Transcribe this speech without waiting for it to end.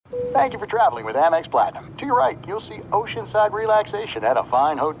Thank you for traveling with Amex Platinum. To your right, you'll see oceanside relaxation at a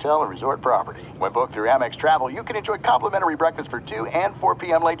fine hotel and resort property. When booked through Amex Travel, you can enjoy complimentary breakfast for 2 and 4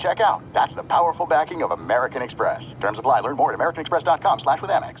 p.m. late checkout. That's the powerful backing of American Express. Terms apply. Learn more at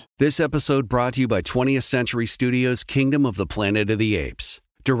americanexpress.com/withAmex. This episode brought to you by 20th Century Studios' Kingdom of the Planet of the Apes.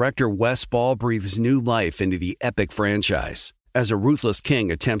 Director Wes Ball breathes new life into the epic franchise. As a ruthless king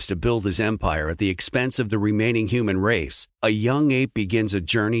attempts to build his empire at the expense of the remaining human race, a young ape begins a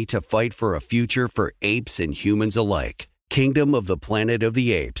journey to fight for a future for apes and humans alike. Kingdom of the Planet of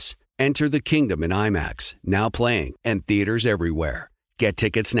the Apes. Enter the kingdom in IMAX, now playing, and theaters everywhere. Get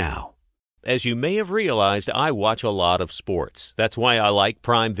tickets now. As you may have realized, I watch a lot of sports. That's why I like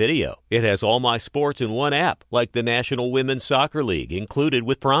Prime Video. It has all my sports in one app, like the National Women's Soccer League, included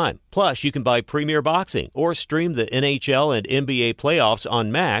with Prime. Plus, you can buy Premier Boxing or stream the NHL and NBA playoffs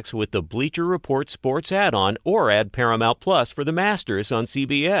on Max with the Bleacher Report Sports add-on, or add Paramount Plus for the Masters on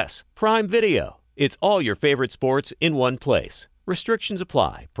CBS. Prime Video. It's all your favorite sports in one place. Restrictions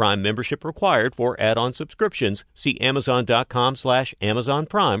apply. Prime membership required for add-on subscriptions. See Amazon.com/Amazon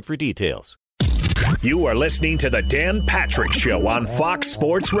Prime for details. You are listening to the Dan Patrick Show on Fox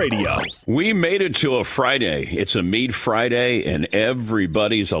Sports Radio. We made it to a Friday. It's a Meat Friday, and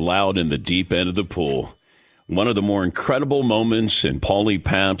everybody's allowed in the deep end of the pool. One of the more incredible moments in Paulie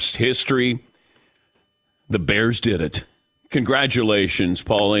Pabst history. The Bears did it. Congratulations,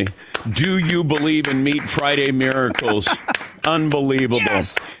 Paulie. Do you believe in Meat Friday miracles? Unbelievable.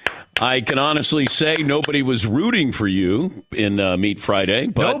 Yes. I can honestly say nobody was rooting for you in Meat Friday.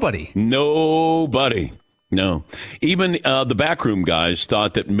 But Nobody. No. Even the backroom guys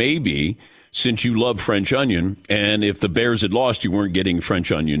thought that maybe, since you love French onion, and if the Bears had lost, you weren't getting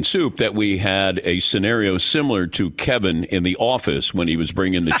French onion soup, that we had a scenario similar to Kevin in The Office when he was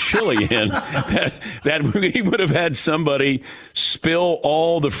bringing the chili in, that he would have had somebody spill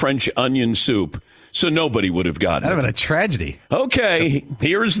all the French onion soup. So nobody would have gotten it. That would have been a tragedy. Okay,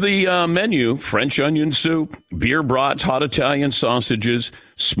 here's the menu. French onion soup, beer brats, hot Italian sausages,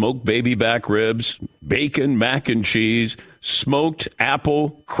 smoked baby back ribs, bacon, mac and cheese, smoked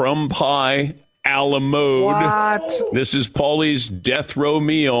apple, crumb pie, a la mode. What? This is Paulie's death row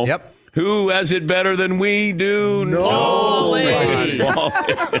meal. Yep. Who has it better than we do? Nobody.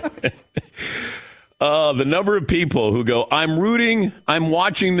 The number of people who go, I'm rooting, I'm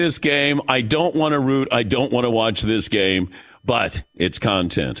watching this game, I don't want to root, I don't want to watch this game, but it's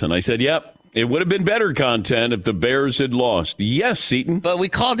content. And I said, yep, it would have been better content if the Bears had lost. Yes, Seton. But we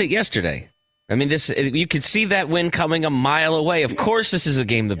called it yesterday. I mean, you could see that win coming a mile away. Of course this is a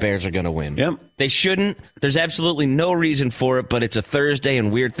game the Bears are going to win. Yep. They shouldn't. There's absolutely no reason for it, but it's a Thursday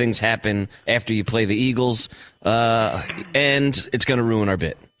and weird things happen after you play the Eagles, and it's going to ruin our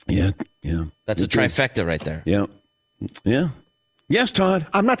bit. Yeah. That's a trifecta right there. Yeah. Yes, Todd.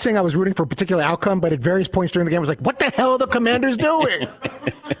 I'm not saying I was rooting for a particular outcome, but at various points during the game, I was like, what the hell are the Commanders doing?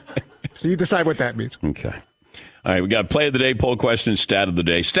 So you decide what that means. Okay. All right, we got play of the day, poll question, stat of the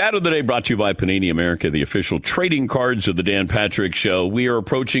day. Stat of the day brought to you by Panini America, the official trading cards of the Dan Patrick Show. We are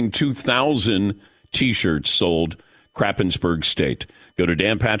approaching 2,000 T-shirts sold, Krappensburg State. Go to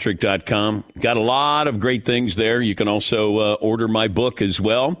danpatrick.com. Got a lot of great things there. You can also order my book as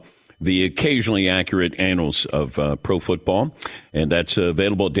well, The Occasionally Accurate Annals of Pro Football, and that's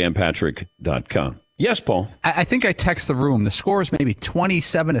available at danpatrick.com. Yes, Paul. I think I text the room. The score is maybe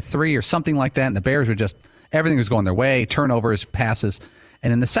 27-3 or something like that, and the Bears were just, everything was going their way, turnovers, passes.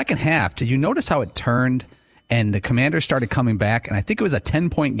 And in the second half, did you notice how it turned and the Commanders started coming back? And I think it was a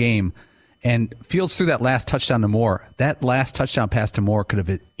 10-point game, and Fields threw that last touchdown to Moore. That last touchdown pass to Moore could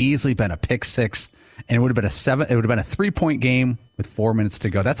have easily been a pick six, and it would have been it would have been a 3-point game with 4 minutes to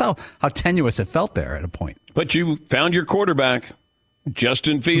go. That's how tenuous it felt there at a point. But you found your quarterback,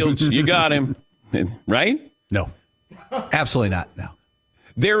 Justin Fields. You got him. Right? No. Absolutely not. No.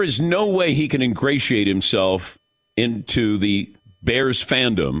 There is no way he can ingratiate himself into the Bears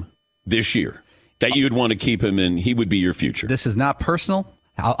fandom this year that you'd want to keep him in. He would be your future. This is not personal.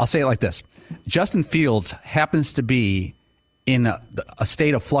 I'll say it like this. Justin Fields happens to be in a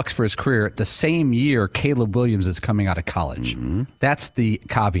state of flux for his career the same year Caleb Williams is coming out of college. Mm-hmm. That's the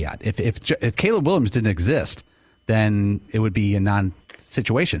caveat. If Caleb Williams didn't exist, then it would be a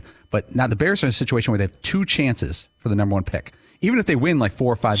non-situation. But now the Bears are in a situation where they have 2 chances for the number 1 pick. Even if they win like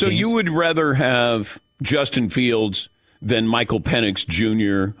 4 or 5 games. So you would rather have Justin Fields than Michael Penix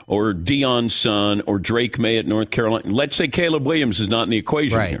Jr. or Deion's son or Drake May at North Carolina? Let's say Caleb Williams is not in the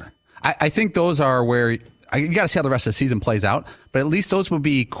equation here. I think those are where you got to see how the rest of the season plays out, but at least those would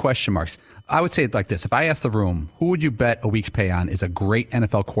be question marks. I would say it like this. If I asked the room, who would you bet a week's pay on is a great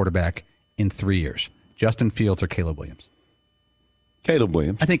NFL quarterback in 3 years? Justin Fields or Caleb Williams? Caleb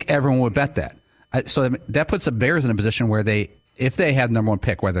Williams. I think everyone would bet that. So that puts the Bears in a position where if they have the number one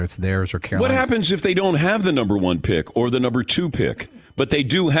pick, whether it's theirs or Carolina's. What happens if they don't have the number one pick or the number 2 pick, but they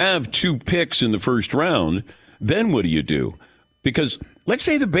do have 2 picks in the first round? Then what do you do? Because let's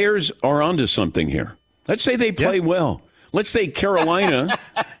say the Bears are onto something here. Let's say they play well. Let's say Carolina.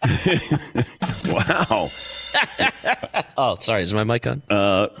 Wow. Oh, sorry. Is my mic on?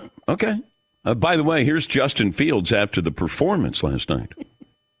 Okay. By the way, here's Justin Fields after the performance last night.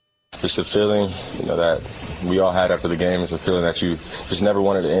 Just a feeling, that we all had after the game. It's a feeling that you just never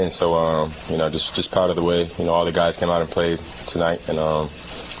wanted to end. So, just proud of the way, all the guys came out and played tonight. And,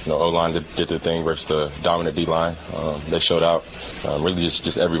 O-line did their thing versus the dominant D-line. They showed out. Really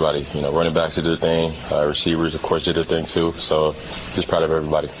just everybody. Running backs did their thing. Receivers, of course, did their thing too. So, just proud of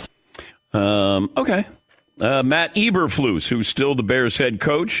everybody. Okay. Matt Eberflus, who's still the Bears head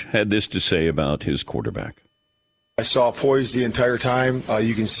coach, had this to say about his quarterback. I saw poised the entire time.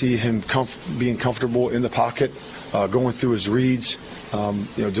 You can see him being comfortable in the pocket, going through his reads,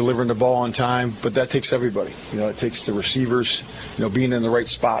 delivering the ball on time. But that takes everybody. It takes the receivers, being in the right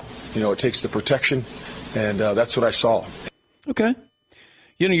spot. It takes the protection, and that's what I saw. Okay.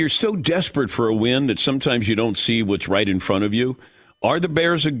 You're so desperate for a win that sometimes you don't see what's right in front of you. Are the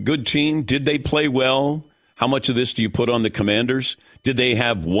Bears a good team? Did they play well? How much of this do you put on the Commanders? Did they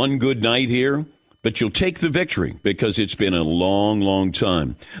have one good night here? But you'll take the victory because it's been a long, long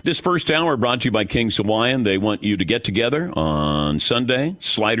time. This first hour brought to you by King's Hawaiian. They want you to get together on Sunday,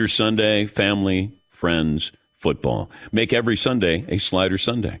 Slider Sunday, family, friends, football. Make every Sunday a Slider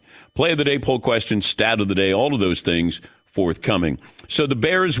Sunday. Play of the day, poll question, stat of the day, all of those things forthcoming. So the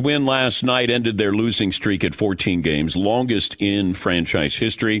Bears win last night ended their losing streak at 14 games, longest in franchise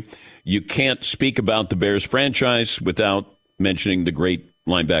history. You can't speak about the Bears franchise without mentioning the great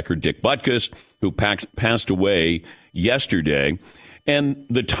linebacker Dick Butkus, who passed away yesterday. And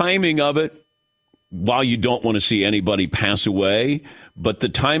the timing of it, while you don't want to see anybody pass away, but the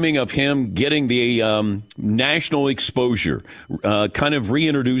timing of him getting the national exposure, kind of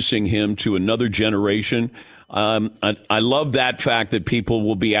reintroducing him to another generation. I love that fact that people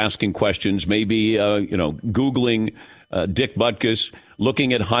will be asking questions, maybe, Googling Dick Butkus,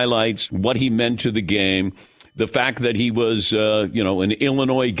 looking at highlights, what he meant to the game. The fact that he was, an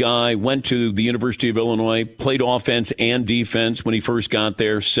Illinois guy, went to the University of Illinois, played offense and defense when he first got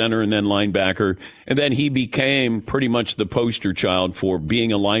there, center and then linebacker. And then he became pretty much the poster child for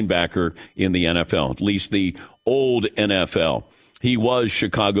being a linebacker in the NFL, at least the old NFL. He was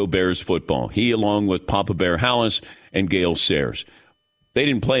Chicago Bears football. He, along with Papa Bear Hallis and Gale Sayers. They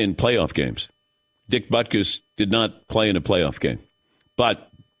didn't play in playoff games. Dick Butkus did not play in a playoff game. But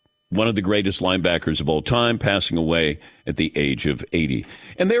one of the greatest linebackers of all time, passing away at the age of 80.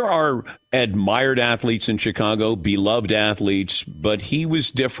 And there are admired athletes in Chicago, beloved athletes, but he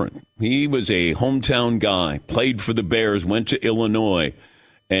was different. He was a hometown guy, played for the Bears, went to Illinois,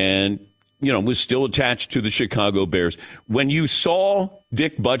 and, was still attached to the Chicago Bears. When you saw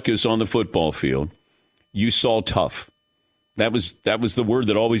Dick Butkus on the football field, you saw tough. That was the word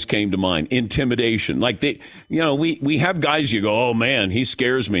that always came to mind. Intimidation. Like we have guys you go, oh man, he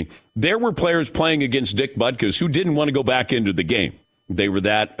scares me. There were players playing against Dick Butkus who didn't want to go back into the game. They were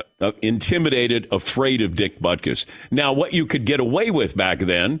that intimidated, afraid of Dick Butkus. Now, what you could get away with back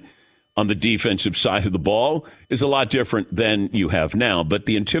then on the defensive side of the ball is a lot different than you have now. But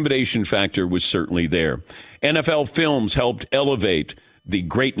the intimidation factor was certainly there. NFL Films helped elevate the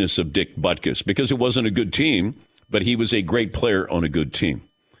greatness of Dick Butkus because it wasn't a good team, but he was a great player on a good team,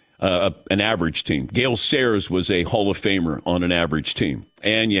 an average team. Gale Sayers was a Hall of Famer on an average team.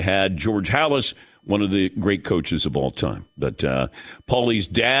 And you had George Halas, one of the great coaches of all time. But Paulie's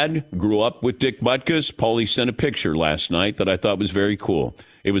dad grew up with Dick Butkus. Paulie sent a picture last night that I thought was very cool.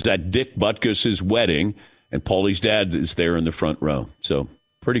 It was at Dick Butkus's wedding, and Paulie's dad is there in the front row. So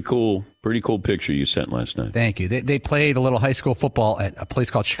pretty cool picture you sent last night. Thank you. They played a little high school football at a place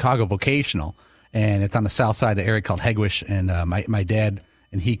called Chicago Vocational. And it's on the south side of the area called Hegewisch. And my dad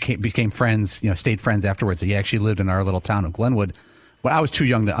and he became friends, stayed friends afterwards. He actually lived in our little town of Glenwood. But I was too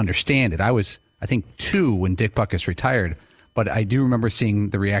young to understand it. I was, I think, 2 when Dick Butkus retired. But I do remember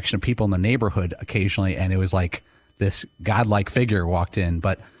seeing the reaction of people in the neighborhood occasionally. And it was like this godlike figure walked in.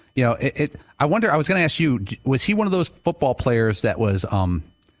 But, I wonder, I was going to ask you, was he one of those football players that was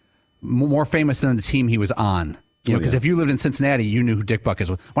more famous than the team he was on? Because if you lived in Cincinnati, you knew who Dick Butkus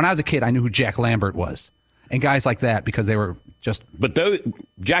was. When I was a kid, I knew who Jack Lambert was. And guys like that, because they were just... But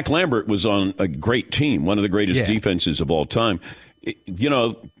Jack Lambert was on a great team, one of the greatest defenses of all time.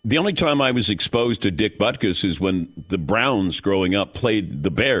 The only time I was exposed to Dick Butkus is when the Browns growing up played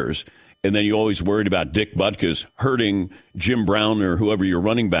the Bears. And then you always worried about Dick Butkus hurting Jim Brown or whoever your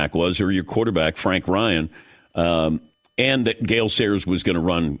running back was or your quarterback, Frank Ryan, and that Gale Sayers was going to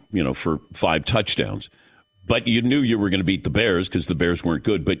run, for 5 touchdowns. But you knew you were going to beat the Bears because the Bears weren't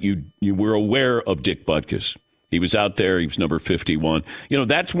good. But you were aware of Dick Butkus. He was out there. He was number 51.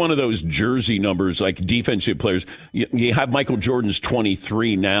 That's one of those jersey numbers, like defensive players. You have Michael Jordan's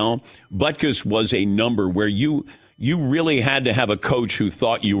 23 now. Butkus was a number where you really had to have a coach who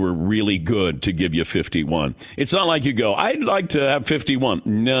thought you were really good to give you 51. It's not like you go, I'd like to have 51.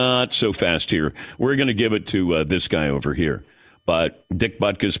 Not so fast here. We're going to give it to this guy over here. But Dick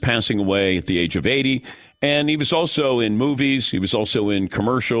Butkus passing away at the age of 80. And he was also in movies. He was also in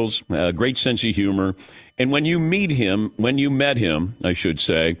commercials. Great sense of humor. And when you met him, I should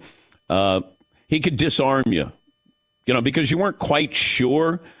say, he could disarm you, because you weren't quite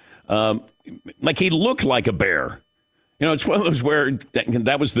sure. Like he looked like a bear. It's one of those where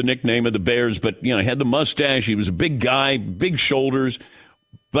that was the nickname of the Bears, but, he had the mustache. He was a big guy, big shoulders,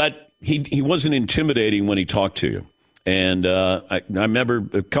 but he wasn't intimidating when he talked to you. And I remember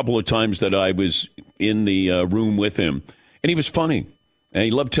a couple of times that I was in the room with him, and he was funny, and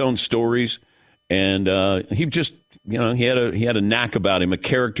he loved telling stories, and he just, he had a knack about him, a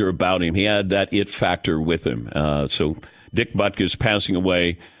character about him. He had that it factor with him. So Dick Butkus passing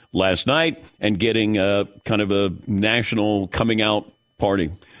away last night and getting kind of a national coming out party.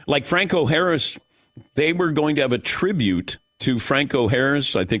 Like Franco Harris, they were going to have a tribute to Franco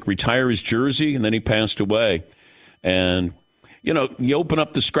Harris, I think retire his jersey, and then he passed away. And, you open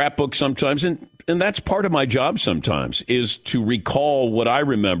up the scrapbook sometimes, and that's part of my job sometimes, is to recall what I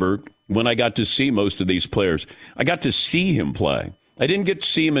remember when I got to see most of these players. I got to see him play. I didn't get to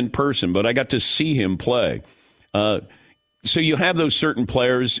see him in person, but I got to see him play. So you have those certain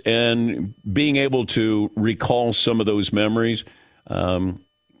players, and being able to recall some of those memories,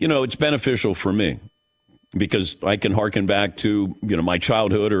 it's beneficial for me. Because I can harken back to, my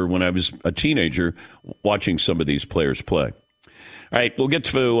childhood or when I was a teenager watching some of these players play. All right, we'll get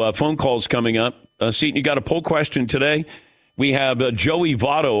to phone calls coming up. Seton, you got a poll question today. We have Joey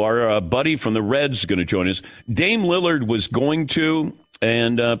Votto, our buddy from the Reds, going to join us. Dame Lillard was going to,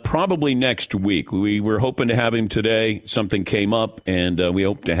 and probably next week. We were hoping to have him today. Something came up, and we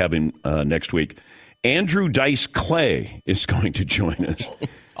hope to have him next week. Andrew Dice Clay is going to join us.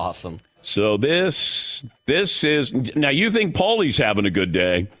 Awesome. So this is, now you think Paulie's having a good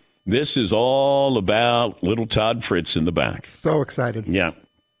day. This is all about little Todd Fritz in the back. So excited. Yeah.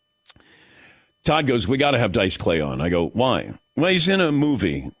 Todd goes, we got to have Dice Clay on. I go, why? Well, he's in a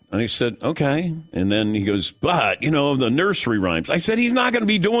movie. And I said, okay. And then he goes, but, the nursery rhymes. I said, he's not going to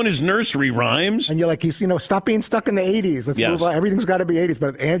be doing his nursery rhymes. And you're like, he's, stop being stuck in the 80s. Let's move on. Everything's got to be 80s.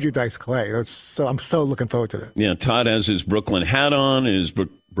 But Andrew Dice Clay, I'm so looking forward to that. Yeah, Todd has his Brooklyn hat on, his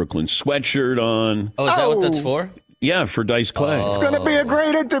Brooklyn sweatshirt on. Oh, is that what that's for? Yeah, for Dice Clay. It's going to be a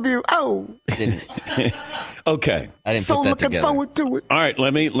great interview. Okay. I didn't so put that looking together. forward to it. All right,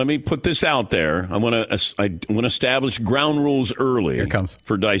 let me put this out there. I want to establish ground rules early. Here it comes.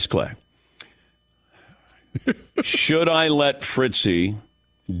 For Dice Clay. Should I let Fritzy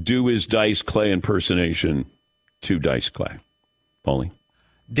do his Dice Clay impersonation to Dice Clay? Paulie?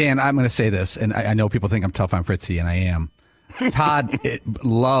 Dan, I'm going to say this, and I know people think I'm tough on Fritzy, and I am. Todd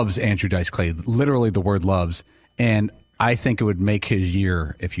loves Andrew Dice Clay, literally the word loves, and I think it would make his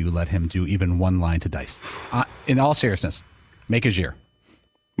year if you let him do even one line to Dice. In all seriousness, make his year.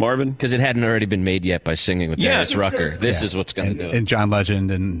 Marvin? Because it hadn't already been made yet by Singing with Darius Rucker. This is what's going to do it. And John Legend.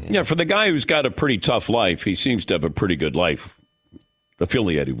 And yeah, for the guy who's got a pretty tough life, he seems to have a pretty good life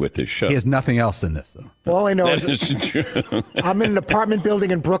affiliated with this show. He has nothing else than this, though. All I know That is is true. I'm in an apartment building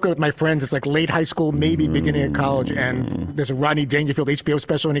in Brooklyn with my friends. It's like late high school, maybe beginning of college. And there's a Rodney Dangerfield HBO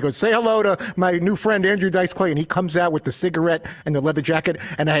special. And he goes, say hello to my new friend, Andrew Dice Clay. And he comes out with the cigarette and the leather jacket.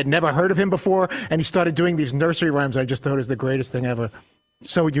 And I had never heard of him before. And he started doing these nursery rhymes. I just thought it was the greatest thing ever.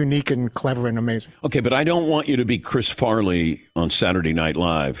 So unique and clever and amazing. Okay, but I don't want you to be Chris Farley on Saturday Night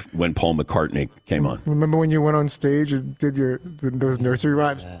Live when Paul McCartney came on. Remember when you went on stage and did those nursery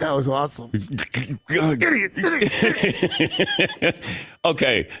rhymes? That was awesome.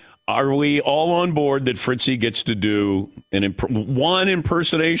 Okay, are we all on board that Fritzy gets to do one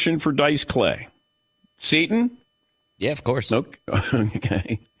impersonation for Dice Clay? Seton? Yeah, of course.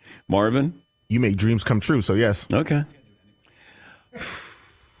 Okay. Marvin? You make dreams come true, so yes. Okay.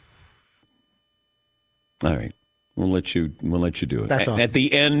 All right. We'll let you do it. That's awesome. At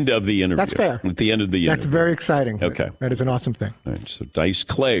the end of the interview. That's fair. At the end of the interview. That's very exciting. Okay. That is an awesome thing. All right. So Dice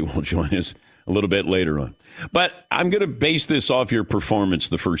Clay will join us a little bit later on. But I'm going to base this off your performance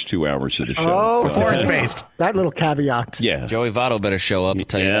the first 2 hours of the show. Oh, performance-based. That little caveat. Yeah. Joey Votto better show up. I'll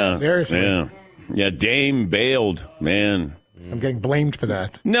tell you that. Seriously. Yeah, Dame bailed, man. I'm getting blamed for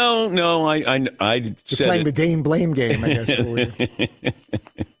that. No, I You're said playing it. the Dame blame game, I guess.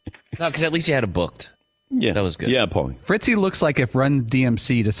 No, because at least you had it booked. Yeah, that was good. Yeah, Paulie. Fritzy looks like if Run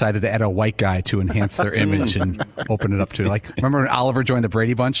DMC decided to add a white guy to enhance their image and open it up to, like, remember when Oliver joined the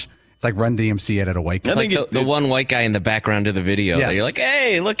Brady Bunch? It's like Run DMC added a white guy. I think the one white guy in the background of the video. Yes. You're like,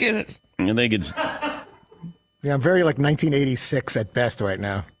 hey, look at it. I think it's Yeah, I'm very like 1986 at best right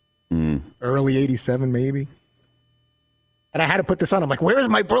now. Early 87 maybe. And I had to put this on. I'm like, where is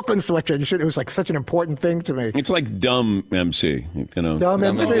my Brooklyn sweatshirt? It was like such an important thing to me. It's like dumb MC, you know. Dumb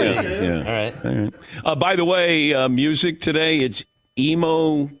MC. Yeah. All right. By the way, music today, it's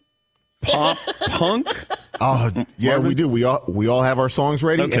emo pop punk. Oh, yeah, Marvin? we do. We all have our songs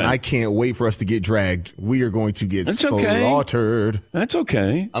ready, Okay. and I can't wait for us to get dragged. We are going to get That's okay. slaughtered. That's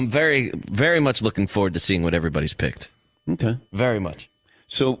okay. I'm very, very much looking forward to seeing what everybody's picked. Okay. Very much.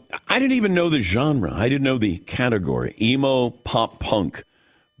 So I didn't even know the genre. I didn't know the category, emo pop punk.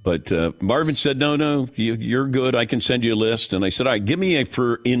 But Marvin said, no, you're good. I can send you a list. And I said, all right, give me a,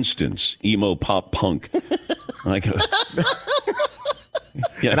 for instance, emo pop punk. I go,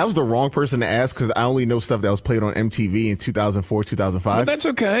 yes. And I was the wrong person to ask because I only know stuff that was played on MTV in 2004, 2005. But that's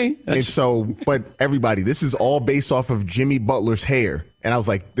okay. And so, but everybody, this is all based off of Jimmy Butler's hair. And I was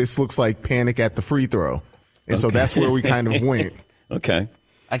like, this looks like Panic at the Free Throw. And so that's where we kind of went. Okay.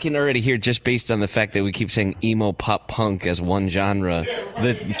 I can already hear, just based on the fact that we keep saying emo pop punk as one genre,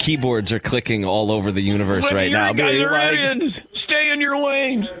 the keyboards are clicking all over the universe right now. You guys are idiots. Stay in your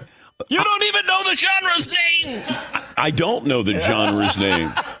lanes. You don't even know the genre's name. I don't know the genre's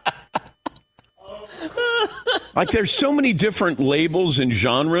name. Like, there's so many different labels and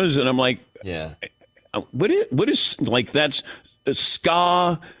genres, and I'm like, yeah. What is like, that's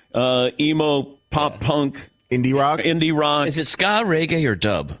ska, emo, pop punk, indie rock. Is it ska, reggae, or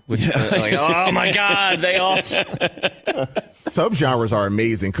dub? Which, like, oh my God, they all. Subgenres are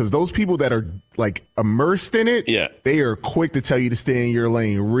amazing because those people that are like immersed in it, they are quick to tell you to stay in your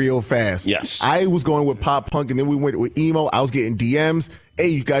lane real fast. Yes. I was going with pop punk and then we went with emo. I was getting DMs. Hey,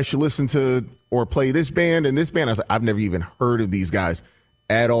 you guys should listen to or play this band and this band. I was like, I've never even heard of these guys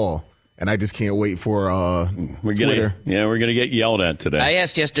at all. And I just can't wait for Twitter. We're gonna get yelled at today. I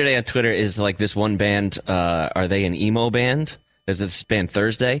asked yesterday on Twitter, is like this one band, are they an emo band? Is this band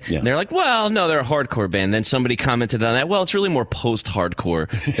Thursday? Yeah. And they're like, well, no, they're a hardcore band. Then somebody commented on that, well, it's really more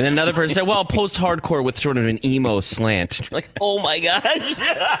post-hardcore. And then another person said, well, post-hardcore with sort of an emo slant. You're like, oh my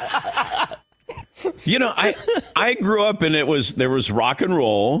gosh. You know, I grew up and there was rock and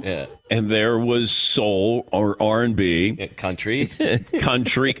roll, and there was soul or R&B, country.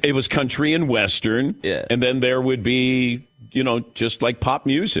 It was country and western, and then there would be, just like pop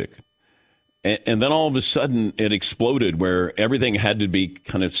music, and then all of a sudden it exploded where everything had to be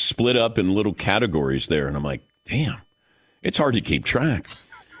kind of split up in little categories there, and I'm like, damn, it's hard to keep track.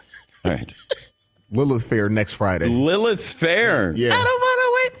 All right, Lilith Fair next Friday. Lilith Fair, yeah. I don't want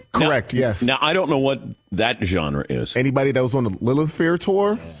to wait. Correct, yes. Now, I don't know what that genre is. Anybody that was on the Lilith Fair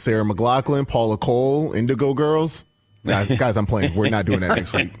tour, Sarah McLachlan, Paula Cole, Indigo Girls. Guys, I'm playing. We're not doing that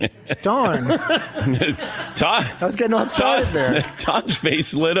next week. Darn. Todd, I was getting all excited there. Todd's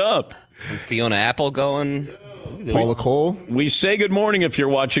face lit up. Fiona Apple going. Paula Cole. We say good morning if you're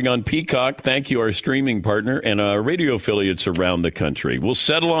watching on Peacock. Thank you, our streaming partner, and our radio affiliates around the country. We'll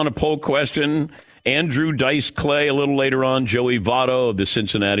settle on a poll question. Andrew Dice Clay a little later on, Joey Votto of the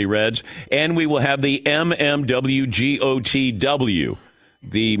Cincinnati Reds, and we will have the MMWGOTW,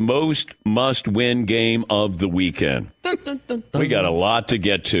 the most must-win game of the weekend. We got a lot to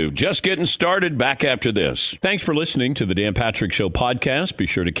get to. Just getting started. Back after this. Thanks for listening to the Dan Patrick Show podcast. Be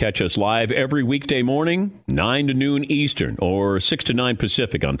sure to catch us live every weekday morning, 9 to noon Eastern or 6 to 9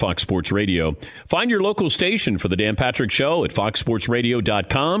 Pacific on Fox Sports Radio. Find your local station for the Dan Patrick Show at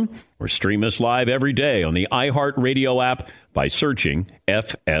foxsportsradio.com or stream us live every day on the iHeartRadio app by searching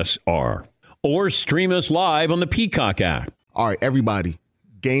FSR. Or stream us live on the Peacock app. All right, everybody.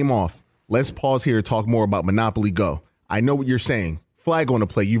 Game off. Let's pause here to talk more about Monopoly Go. I know what you're saying. Flag on the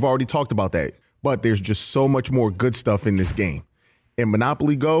play. You've already talked about that. But there's just so much more good stuff in this game. In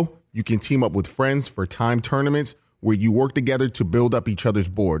Monopoly Go, you can team up with friends for time tournaments where you work together to build up each other's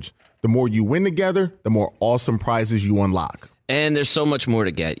boards. The more you win together, the more awesome prizes you unlock. And there's so much more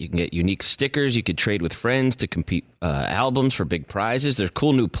to get. You can get unique stickers. You could trade with friends to compete albums for big prizes. There's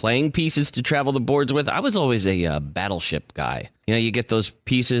cool new playing pieces to travel the boards with. I was always a Battleship guy. You know, you get those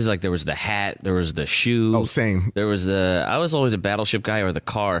pieces, like there was the hat, there was the shoe. Oh, same. There was I was always a Battleship guy, or the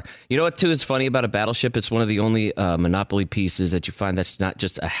car. You know what, too, is funny about a Battleship? It's one of the only Monopoly pieces that you find that's not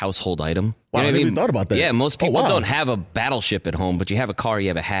just a household item. Wow, You know I what never even thought about that. Yeah, most people wow. don't have a Battleship at home, but you have a car, you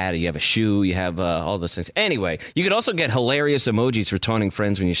have a hat, you have a shoe, you have all those things. Anyway, you could also get hilarious emojis for taunting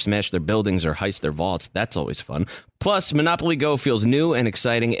friends when you smash their buildings or heist their vaults. That's always fun. Plus, Monopoly Go feels new and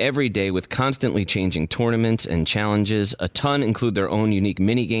exciting every day with constantly changing tournaments and challenges. A ton include their own unique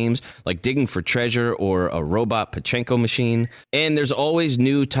mini games, like digging for treasure or a robot Pachinko machine. And there's always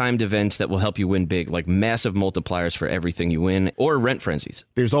new timed events that will help you win big, like massive multipliers for everything you win, or rent frenzies.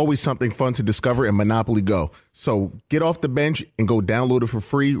 There's always something fun to discover in Monopoly Go. So get off the bench and go download it for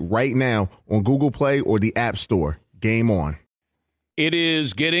free right now on Google Play or the App Store. Game on. It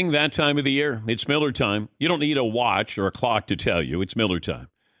is getting that time of the year. It's Miller time. You don't need a watch or a clock to tell you. It's Miller time.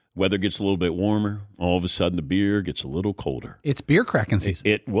 Weather gets a little bit warmer. All of a sudden, the beer gets a little colder. It's beer cracking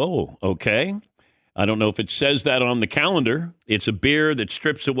season. Whoa, okay. I don't know if it says that on the calendar. It's a beer that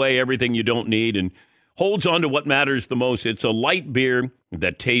strips away everything you don't need and holds on to what matters the most. It's a light beer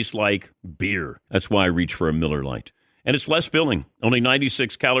that tastes like beer. That's why I reach for a Miller Lite. And it's less filling, only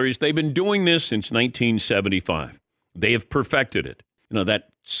 96 calories. They've been doing this since 1975. They have perfected it. You know, that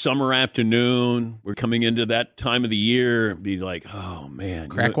summer afternoon, we're coming into that time of the year, be like, oh, man.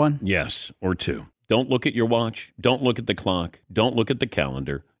 Crack one? Yes, or two. Don't look at your watch. Don't look at the clock. Don't look at the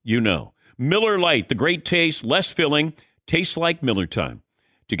calendar. You know. Miller Lite, the great taste, less filling, tastes like Miller time.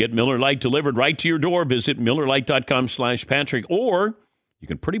 To get Miller Lite delivered right to your door, visit MillerLite.com/Patrick, or you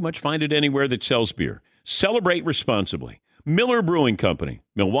can pretty much find it anywhere that sells beer. Celebrate responsibly. Miller Brewing Company,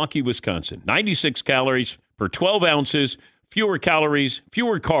 Milwaukee, Wisconsin. 96 calories per 12 ounces, fewer calories,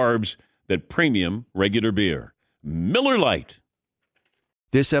 fewer carbs than premium regular beer. Miller Lite.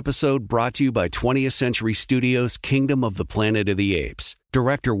 This episode brought to you by 20th Century Studios' Kingdom of the Planet of the Apes.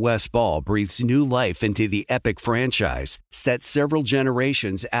 Director Wes Ball breathes new life into the epic franchise, set several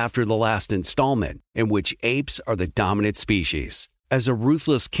generations after the last installment, in which apes are the dominant species. As a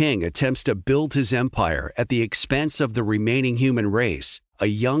ruthless king attempts to build his empire at the expense of the remaining human race, a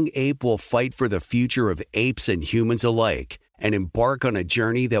young ape will fight for the future of apes and humans alike and embark on a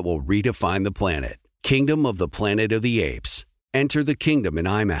journey that will redefine the planet. Kingdom of the Planet of the Apes. Enter the kingdom in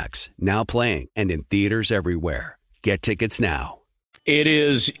IMAX, now playing and in theaters everywhere. Get tickets now. It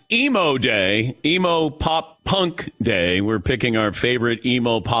is Emo Day, Emo Pop Punk Day. We're picking our favorite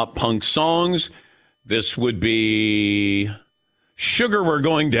emo pop punk songs. This would be Sugar We're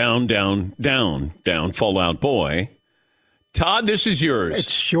Going Down, Down, Down, Down, Fall Out Boy. Todd, this is yours. It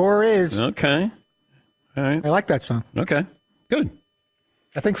sure is. Okay. All right. I like that song. Okay. Good.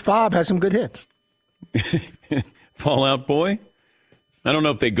 I think Fob has some good hits. Fall Out Boy? I don't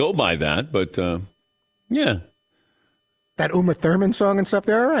know if they go by that, but yeah. That Uma Thurman song and stuff,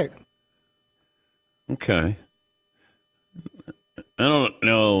 they're all right. Okay. I don't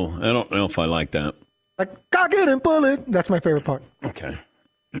know if I like that. Like, cock it and pull it. That's my favorite part. Okay.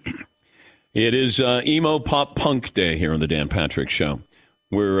 It is Emo Pop Punk Day here on the Dan Patrick Show.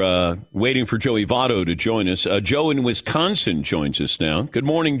 We're waiting for Joey Votto to join us. Joe in Wisconsin joins us now. Good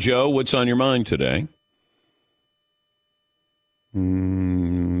morning, Joe. What's on your mind today?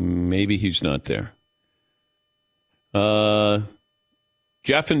 Maybe he's not there.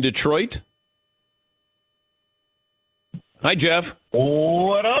 Jeff in Detroit. Hi, Jeff.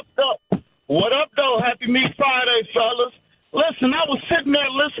 What up, though? What up, though? Happy Meat Friday, fellas. Listen, I was sitting there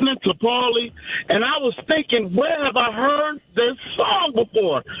listening to Paulie, and I was thinking, where have I heard this song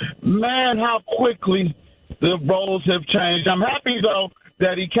before? Man, how quickly the roles have changed. I'm happy, though,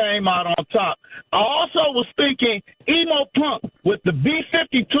 that he came out on top. I also was thinking emo punk. Would the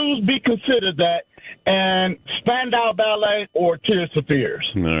B-52s be considered that? And Spandau Ballet or Tears for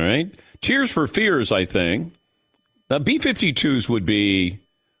Fears? All right. Tears for Fears, I think. B-52s would be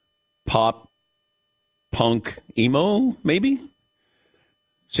pop, punk, emo, maybe?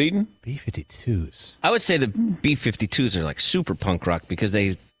 Seaton? B-52s. I would say the B-52s are like super punk rock because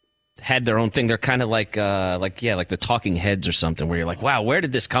they had their own thing. They're kind of like the Talking Heads or something, where you're like, wow, where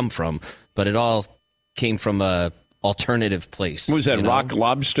did this come from? But it all came from a alternative place. What was that, Rock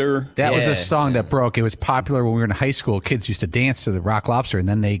Lobster? That was a song that broke. It was popular when we were in high school. Kids used to dance to the Rock Lobster, and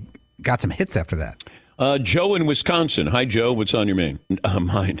then they got some hits after that. Joe in Wisconsin. Hi, Joe. What's on your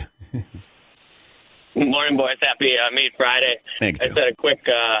mind? Good morning, boys. Happy Meat Friday. Thank you. I said a quick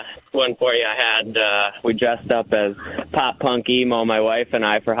one for you. We dressed up as pop punk emo, my wife and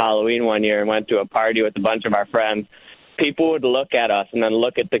I, for Halloween one year and went to a party with a bunch of our friends. people would look at us and then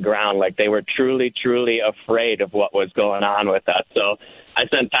look at the ground like they were truly, truly afraid of what was going on with us. So I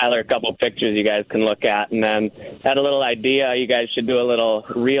sent Tyler a couple pictures you guys can look at, and then had a little idea. You guys should do a little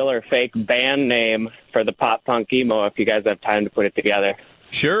real or fake band name for the pop punk emo if you guys have time to put it together.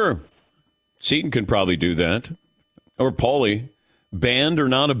 Sure. Seton can probably do that. Or Paulie. Band or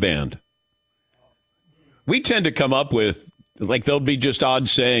not a band? We tend to come up with, like, there'll be just odd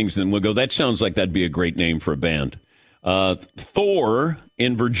sayings, and we'll go, that sounds like that'd be a great name for a band. Thor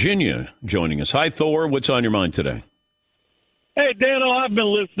in Virginia joining us. Hi, Thor. What's on your mind today? Hey, Dano, I've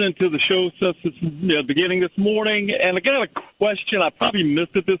been listening to the show since the beginning this morning, and I got a question. I probably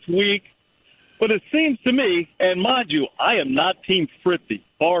missed it this week, but it seems to me, and mind you, I am not Team Fritzy,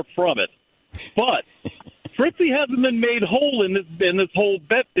 far from it, but Fritzy hasn't been made whole in this whole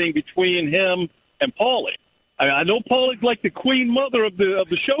bet thing between him and Paulie. I mean, I know Paulie's like the queen mother of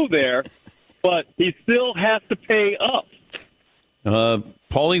the show there, but he still has to pay up.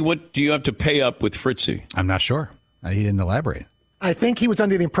 Paulie, what do you have to pay up with Fritzy? I'm not sure. He didn't elaborate. I think he was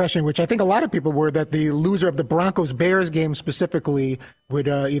under the impression, which I think a lot of people were, that the loser of the Broncos-Bears game specifically would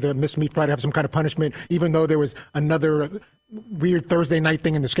either miss Meat Friday, have some kind of punishment, even though there was another weird Thursday night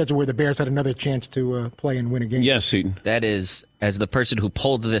thing in the schedule where the Bears had another chance to play and win a game. Yes, Seton. That is, as the person who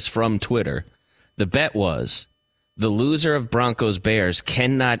pulled this from Twitter, the bet was the loser of Broncos-Bears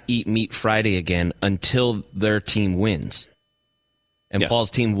cannot eat Meat Friday again until their team wins. And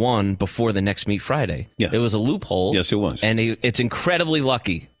Paul's team won before the next Meat Friday. Yes. It was a loophole. Yes, it was. And it's incredibly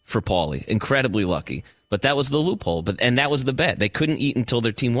lucky for Paulie. Incredibly lucky. But that was the loophole. And that was the bet. They couldn't eat until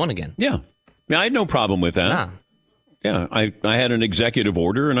their team won again. Yeah. I had no problem with that. Nah. Yeah, I had an executive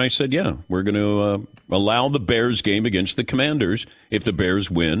order, and I said, we're going to allow the Bears game against the Commanders if the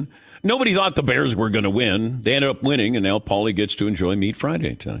Bears win. Nobody thought the Bears were going to win. They ended up winning, and now Paulie gets to enjoy Meat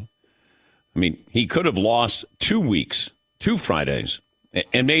Friday tonight. I mean, he could have lost 2 weeks, 2 Fridays,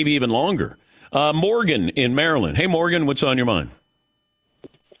 and maybe even longer. Morgan in Maryland. Hey, Morgan, what's on your mind?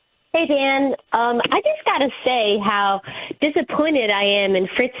 Hey, Dan. I just got to say how disappointed I am in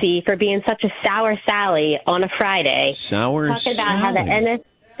Fritzy for being such a sour Sally on a Friday. Sour Talking about how the NFL...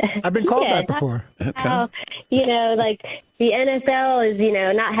 I've been called that before. How, like the NFL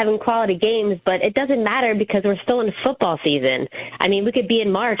is, not having quality games, but it doesn't matter because we're still in football season. I mean, we could be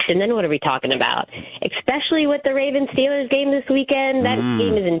in March, and then what are we talking about? Especially with the Ravens-Steelers game this weekend. That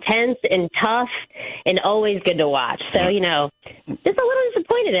game is intense and tough and always good to watch. So, just a little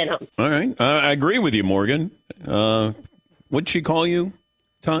disappointed in them. All right. I agree with you, Morgan. What'd she call you?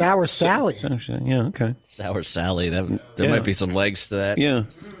 Sour Sally. Yeah, okay. Sour Sally. There might be some legs to that. Yeah.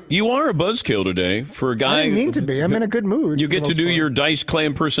 You are a buzzkill today for a guy. I didn't mean to be. I'm in a good mood. You get to do your Dice Clay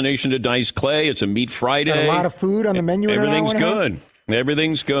impersonation to Dice Clay. It's a Meat Friday. Got a lot of food on the menu. Everything's good.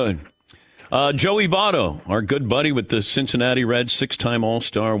 Everything's good. Joey Votto, our good buddy with the Cincinnati Reds, 6-time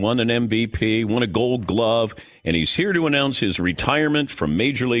All-Star, won an MVP, won a Gold Glove, and he's here to announce his retirement from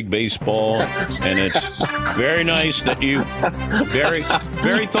Major League Baseball. And it's very nice that you, very,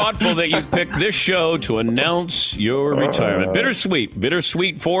 very thoughtful that you picked this show to announce your retirement.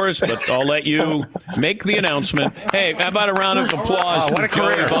 Bittersweet for us, but I'll let you make the announcement. Hey, how about a round of applause for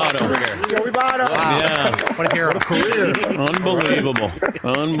Joey Votto? Joey Votto. Wow. Yeah. What a hero. Career. Unbelievable.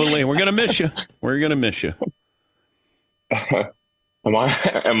 We're going to miss you. We're going to miss you. Am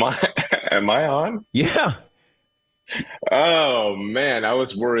I on? Yeah. Oh man, I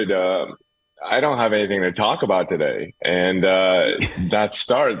was worried. I don't have anything to talk about today, and that's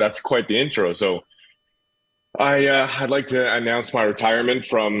quite the intro. So I'd like to announce my retirement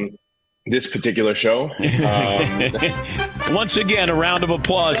from this particular show. Once again, a round of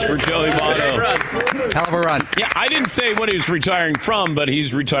applause for Joey Votto. Hell of a run. Yeah, I didn't say what he's retiring from, but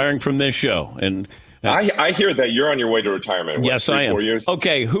he's retiring from this show. And I hear that you're on your way to retirement. Yes, I am. 4 years?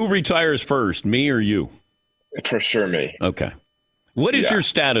 Okay, who retires first, me or you? For sure, me. Okay. What is your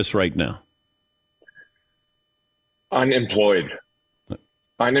status right now? Unemployed. Okay.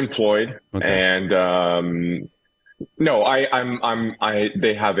 And no,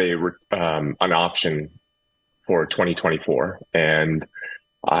 they have an option for 2024, and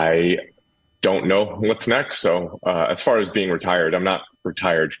I don't know what's next. So as far as being retired, I'm not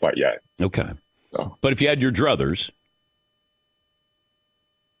retired quite yet. Okay. So. But if you had your druthers,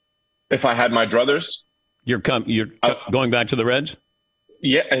 if I had my druthers, you're going back to the Reds.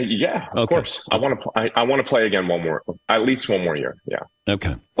 Yeah, of course. I want to play again at least one more year. Yeah.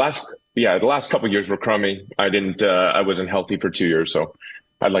 Okay. The last couple of years were crummy. I wasn't healthy for 2 years, so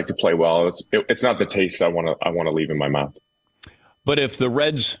I'd like to play well. It's not the taste I want to leave in my mouth. But if the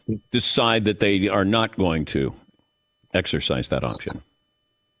Reds decide that they are not going to exercise that option,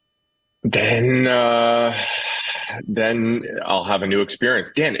 then then I'll have a new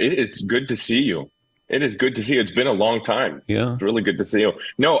experience. Dan, it is good to see you. It is good to see you. It's been a long time. Yeah. It's really good to see you.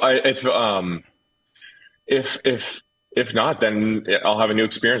 No, if not, then I'll have a new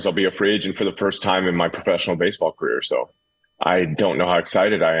experience. I'll be a free agent for the first time in my professional baseball career. So I don't know how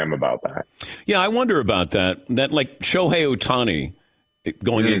excited I am about that. Yeah, I wonder about that. That like Shohei Ohtani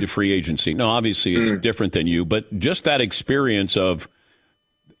going into free agency. No, obviously it's different than you, but just that experience of,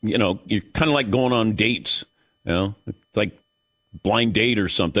 you're kind of like going on dates, it's like blind date or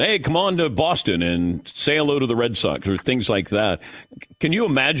something. Hey, come on to Boston and say hello to the Red Sox or things like that. Can you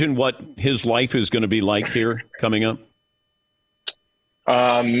imagine what his life is going to be like here coming up?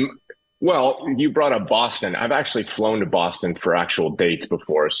 Well, you brought up Boston. I've actually flown to Boston for actual dates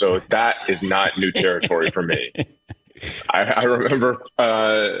before, so that is not new territory for me. I remember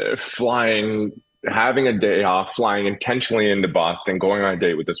having a day off, flying intentionally into Boston, going on a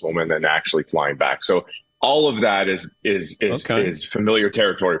date with this woman, and actually flying back. So all of that is familiar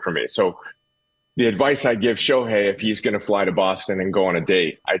territory for me. So the advice I give Shohei, if he's going to fly to Boston and go on a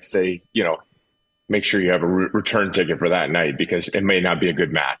date, I'd say, make sure you have a return ticket for that night because it may not be a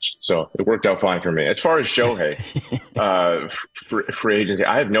good match. So it worked out fine for me. As far as Shohei, free agency,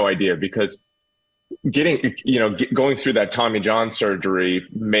 I have no idea because going through that Tommy John surgery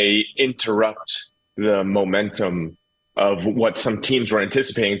may interrupt the momentum of what some teams were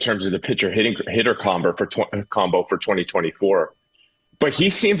anticipating in terms of the pitcher-hitter combo for 2024. But he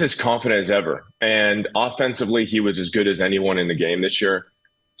seems as confident as ever. And offensively, he was as good as anyone in the game this year.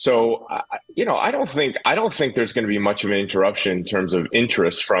 So, I don't think there's going to be much of an interruption in terms of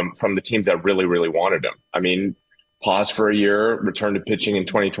interest from the teams that really, really wanted him. I mean, pause for a year, return to pitching in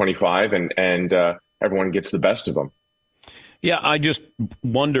 2025, and everyone gets the best of them. Yeah, I just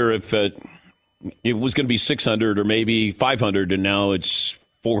wonder if it was going to be 600 or maybe 500, and now it's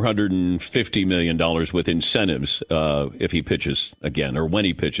 $450 million with incentives if he pitches again or when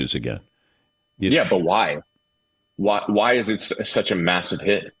he pitches again. Yeah, but why? Why is it such a massive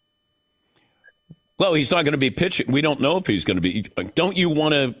hit? Well, he's not going to be pitching. We don't know if he's going to be. Don't you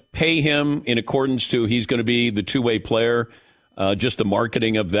want to pay him in accordance to he's going to be the two-way player, just the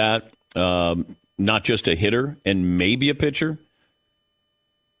marketing of that, not just a hitter and maybe a pitcher?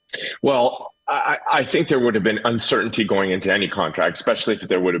 Well, I think there would have been uncertainty going into any contract, especially if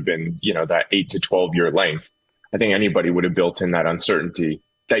there would have been, that 8 to 12 year length. I think anybody would have built in that uncertainty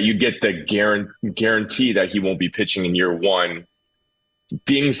that you get the guarantee that he won't be pitching in year one.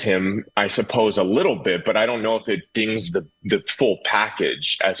 Dings him, I suppose, a little bit, but I don't know if it dings the full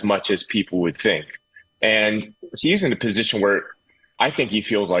package as much as people would think. And he's in a position where I think he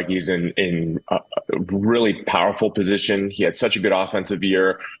feels like he's in a really powerful position. He had such a good offensive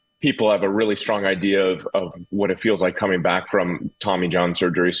year. People have a really strong idea of what it feels like coming back from Tommy John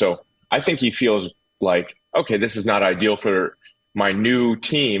surgery. So I think he feels like, okay, this is not ideal for my new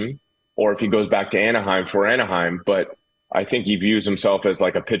team, or if he goes back to Anaheim for Anaheim, but I think he views himself as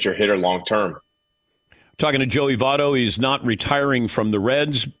like a pitcher hitter long term. Talking to Joey Votto, he's not retiring from the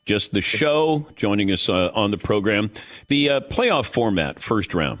Reds, just the show, joining us on the program. The playoff format,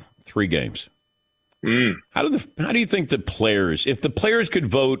 first round, 3 games. How do you think the players, if the players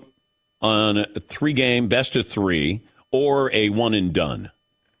could vote on a 3-game best of 3 or a one and done,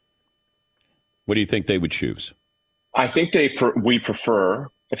 what do you think they would choose? I think we prefer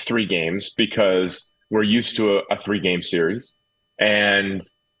 3 games because we're used to a 3-game series, and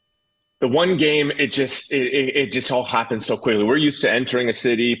the one game it just all happens so quickly. We're used to entering a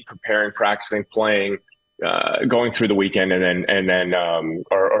city, preparing, practicing, playing, going through the weekend, and then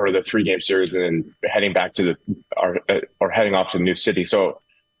or the 3-game series, and then heading back to heading off to the new city. So,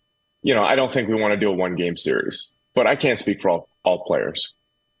 I don't think we want to do a 1-game series, but I can't speak for all players.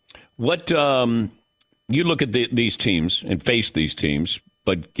 What you look at these teams and face these teams,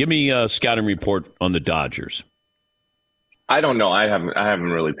 but give me a scouting report on the Dodgers. I don't know. I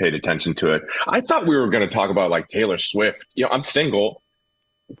haven't really paid attention to it. I thought we were going to talk about like Taylor Swift. I'm single.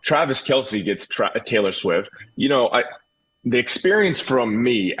 Travis Kelce gets Taylor Swift. The experience from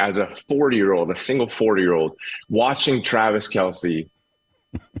me as a 40-year-old, a single 40-year-old, watching Travis Kelce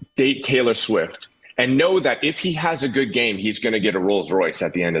date Taylor Swift and know that if he has a good game, he's going to get a Rolls Royce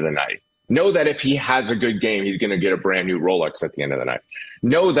at the end of the night. Know that if he has a good game, he's going to get a brand new Rolex at the end of the night.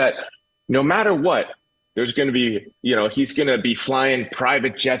 Know that no matter what, there's going to be, he's going to be flying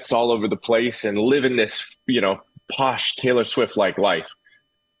private jets all over the place and living this, posh Taylor Swift-like life.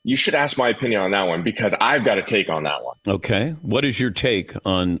 You should ask my opinion on that one because I've got a take on that one. Okay. What is your take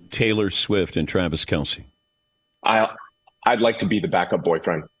on Taylor Swift and Travis Kelce? I'd like to be the backup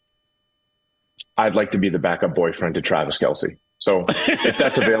boyfriend. I'd like to be the backup boyfriend to Travis Kelce. So if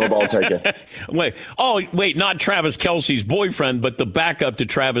that's available, I'll take it. Wait, not Travis Kelce's boyfriend, but the backup to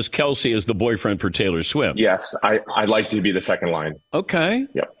Travis Kelce is the boyfriend for Taylor Swift. Yes, I'd like to be the second line. Okay.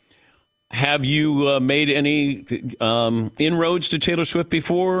 Yep. Have you made any inroads to Taylor Swift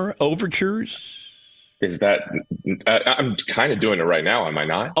before? Overtures? Is that I'm kind of doing it right now, am I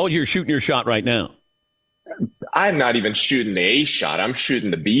not? Oh, you're shooting your shot right now. I'm not even shooting the A shot. I'm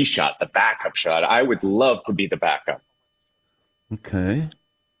shooting the B shot, the backup shot. I would love to be the backup. Okay.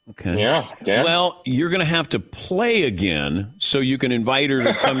 Yeah. Dan? Well, you're going to have to play again so you can invite her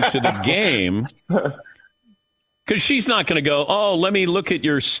to come to the game. Because she's not going to go, oh, let me look at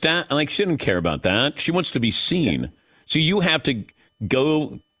your stat. Like, she didn't care about that. She wants to be seen. So you have to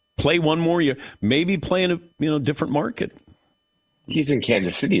go play one more year. Maybe play in a different market. He's in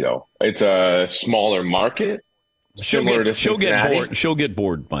Kansas City, though. It's a smaller market. She'll get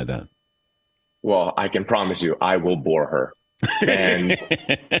bored by that. Well, I can promise you, I will bore her. And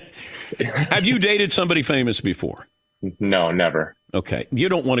have you dated somebody famous before? No, never. Okay. You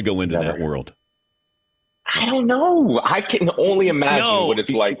don't want to go into that world. I don't know. I can only imagine what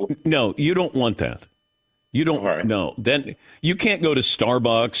it's like. No, you don't want that. You don't. No, then you can't go to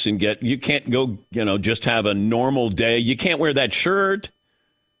Starbucks and you can't go, just have a normal day. You can't wear that shirt.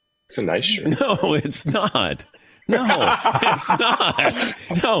 It's a nice shirt. No, it's not. No, it's not.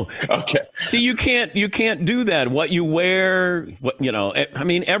 No. Okay. See, you can't do that. What you wear,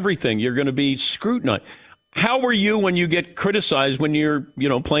 everything, you're going to be scrutinized. How were you when you get criticized when you're,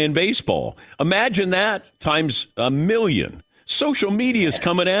 playing baseball? Imagine that times 1,000,000. Social media is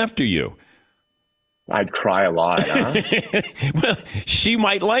coming after you. I'd cry a lot, huh? Well, she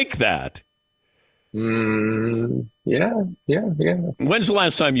might like that. Yeah. When's the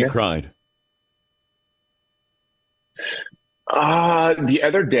last time you cried? The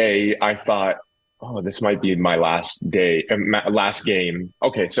other day I thought, oh, this might be my last game.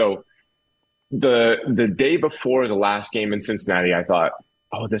 Okay, so the day before the last game in Cincinnati, I thought,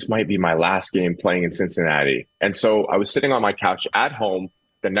 oh, this might be my last game playing in Cincinnati. And so I was sitting on my couch at home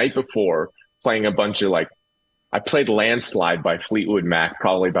the night before playing a bunch of I played Landslide by Fleetwood Mac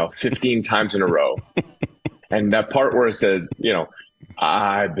probably about 15 times in a row. And that part where it says,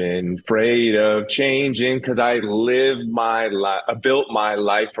 I've been afraid of changing because I built my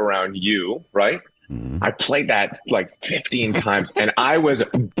life around you, right? Mm-hmm. I played that 15 times and I was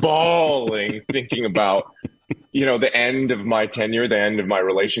bawling thinking about, the end of my tenure, the end of my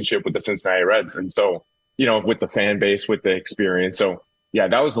relationship with the Cincinnati Reds. And so, with the fan base, with the experience. So, yeah,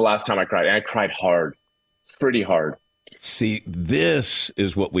 that was the last time I cried. And I cried hard, pretty hard. See, this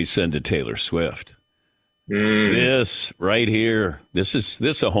is what we send to Taylor Swift. This right here. This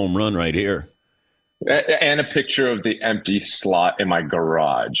is a home run right here. And a picture of the empty slot in my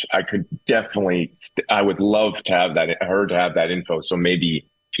garage. I would love to have her to have that info. So maybe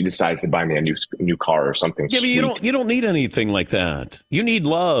she decides to buy me a new car or something. Yeah, but you don't need anything like that. You need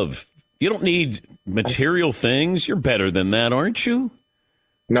love. You don't need material things. You're better than that, aren't you?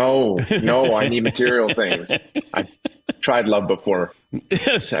 No, I need material things. I tried love before.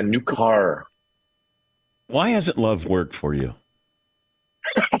 It's a new car. Why hasn't love worked for you?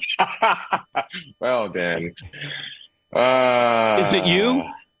 Well, Dan. Is it you?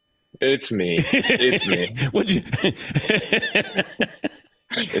 It's me. It's me. Would you?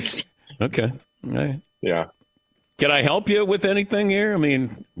 It's okay. All right. Yeah. Can I help you with anything here? I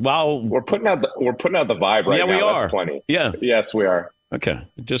mean, we're putting out the vibe right now. Yeah, we are. That's plenty. Yeah. Yes, we are. Okay.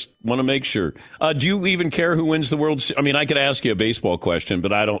 Just want to make sure. Do you even care who wins the World Series? I mean, I could ask you a baseball question,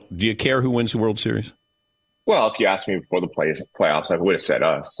 but I don't. Do you care who wins the World Series? Well, if you asked me before the playoffs, I would have said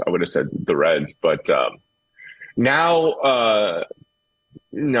us. I would have said the Reds. But now,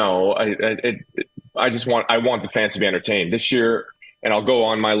 no. I want the fans to be entertained this year. And I'll go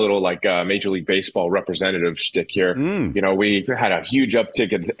on my little Major League Baseball representative shtick here. We had a huge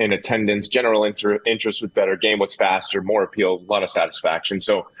uptick in attendance, general interest was better, game was faster, more appeal, a lot of satisfaction.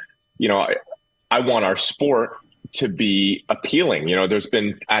 So, I want our sport to be appealing. There's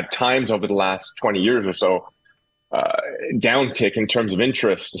been at times over the last 20 years or so, downtick in terms of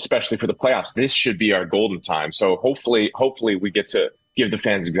interest, especially for the playoffs. This should be our golden time. So hopefully we get to give the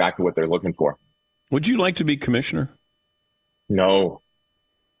fans exactly what they're looking for. Would you like to be commissioner? No,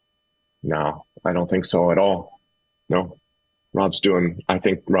 I don't think so at all. No, I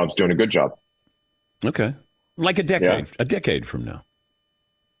think Rob's doing a good job. Okay. Like a decade from now.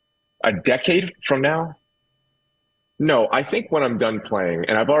 A decade from now? No, I think when I'm done playing,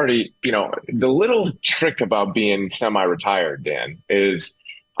 and I've already, the little trick about being semi-retired, Dan, is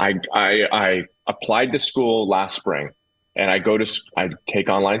I applied to school last spring and I take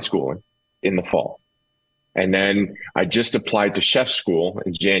online schooling in the fall. And then I just applied to chef school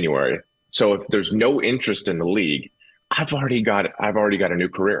in January. So if there's no interest in the league, I've already got a new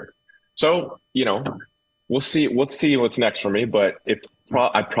career. So, we'll see what's next for me, but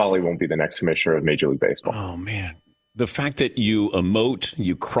I probably won't be the next commissioner of Major League Baseball. Oh, man. The fact that you emote,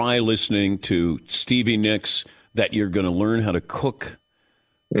 you cry listening to Stevie Nicks, that you're going to learn how to cook.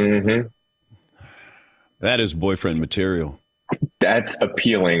 Mm-hmm. That is boyfriend material. That's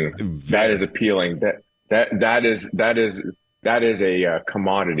appealing. That is appealing. That is a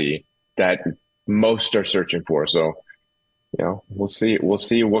commodity that most are searching for. So, we'll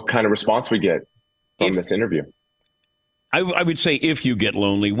see what kind of response we get from this interview. I would say if you get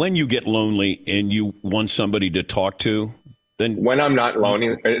lonely, when you get lonely and you want somebody to talk to, then when I'm not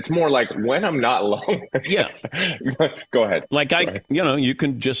lonely, it's more like when I'm not lonely. Yeah. Go ahead. Like you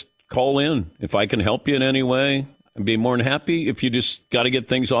can just call in. If I can help you in any way, I'd be more than happy. If you just got to get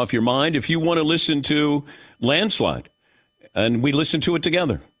things off your mind, if you want to listen to Landslide and we listen to it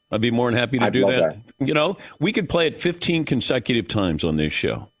together, I'd be more than happy to do that. We could play it 15 consecutive times on this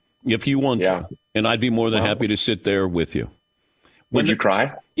show if you want to. And I'd be more than happy to sit there with you. Would you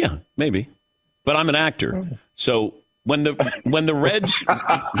cry? Yeah, maybe. But I'm an actor. So when the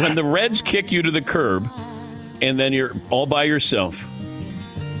Reds kick you to the curb and then you're all by yourself.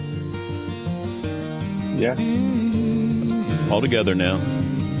 Yeah. All together now.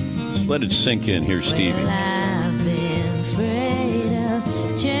 Just let it sink in here, Stevie. Well, I've been afraid of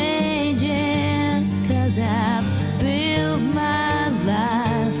changing 'cause I've built my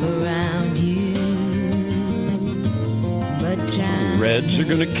life around you. But time Reds are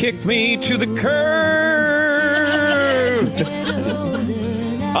going to kick me to the curb.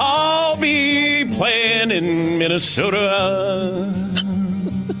 I'll be playing in Minnesota.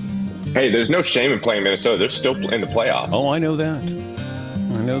 Hey, there's no shame in playing Minnesota. They're still in the playoffs. Oh, I know that.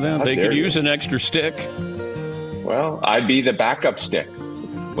 They could use an extra stick. Well, I'd be the backup stick.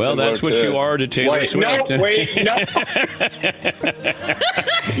 Well, that's what you are to Taylor Swift. No, wait, no. No.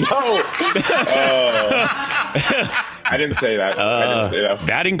 I didn't say that.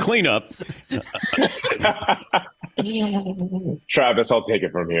 Batting cleanup. Travis, I'll take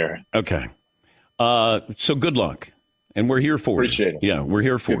it from here. Okay. So good luck. And we're here for Appreciate you. it. Yeah, we're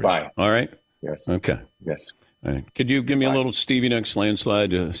here for Goodbye. you. All right? Yes. Okay. Yes. All right. Could you give me a little Stevie Nicks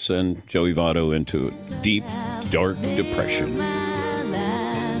landslide to send Joey Votto into a deep, dark depression?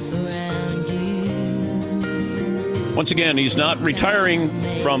 Once again, he's not retiring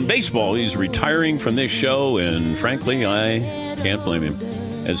from baseball. He's retiring from this show, and frankly, I can't blame him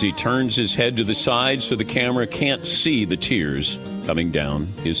as he turns his head to the side so the camera can't see the tears coming down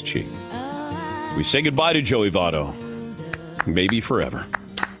his cheek. We say goodbye to Joey Votto. Maybe forever.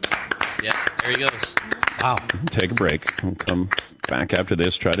 Yeah, there he goes. Wow. Take a break. We'll come back after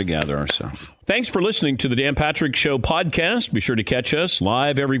this, try to gather ourselves. Thanks for listening to the Dan Patrick Show podcast. Be sure to catch us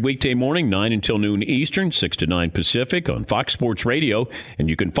live every weekday morning, 9 until noon Eastern, 6 to 9 Pacific on Fox Sports Radio. And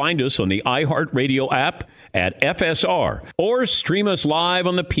you can find us on the iHeartRadio app at FSR or stream us live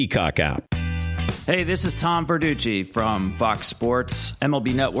on the Peacock app. Hey, this is Tom Verducci from Fox Sports,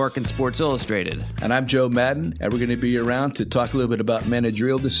 MLB Network, and Sports Illustrated. And I'm Joe Madden, and we're going to be around to talk a little bit about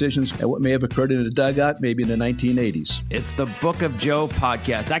managerial decisions and what may have occurred in the dugout maybe in the 1980s. It's the Book of Joe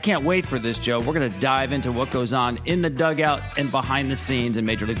podcast. I can't wait for this, Joe. We're going to dive into what goes on in the dugout and behind the scenes in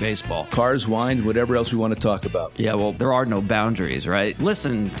Major League Baseball. Cars, wine, whatever else we want to talk about. Yeah, well, there are no boundaries, right?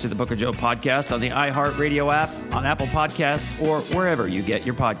 Listen to the Book of Joe podcast on the iHeartRadio app, on Apple Podcasts, or wherever you get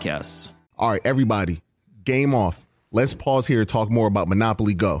your podcasts. All right, everybody, game off. Let's pause here to talk more about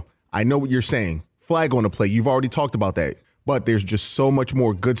Monopoly Go. I know what you're saying. Flag on the play. You've already talked about that. But there's just so much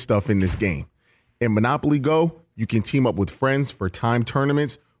more good stuff in this game. In Monopoly Go, you can team up with friends for timed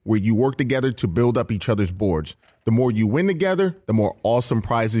tournaments where you work together to build up each other's boards. The more you win together, the more awesome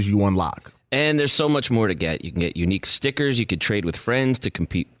prizes you unlock. And there's so much more to get. You can get unique stickers. You could trade with friends to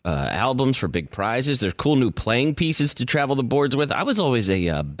compete albums for big prizes. There's cool new playing pieces to travel the boards with. I was always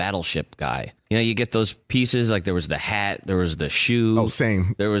a Battleship guy. You know, you get those pieces, like there was the hat, there was the shoe. Oh,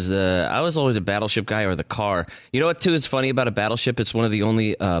 same. I was always a Battleship guy, or the car. You know what, too, is funny about a Battleship? It's one of the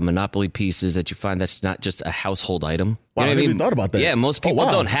only Monopoly pieces that you find that's not just a household item. Wow, You know I never even thought about that. Yeah, most people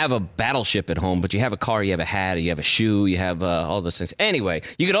wow. don't have a Battleship at home, but you have a car, you have a hat, you have a shoe, you have all those things. Anyway,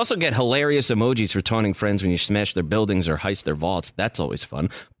 you could also get hilarious emojis for taunting friends when you smash their buildings or heist their vaults. That's always fun.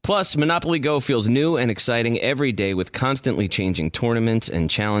 Plus, Monopoly Go feels new and exciting every day with constantly changing tournaments and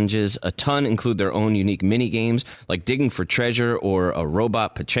challenges. A ton include their own unique mini games like digging for treasure or a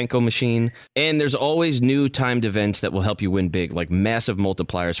robot Pachinko machine. And there's always new timed events that will help you win big, like massive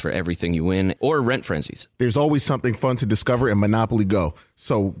multipliers for everything you win or rent frenzies. There's always something fun to discover in Monopoly Go.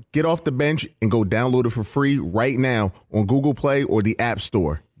 So get off the bench and go download it for free right now on Google Play or the App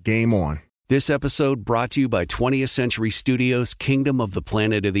Store. Game on. This episode brought to you by 20th Century Studios' Kingdom of the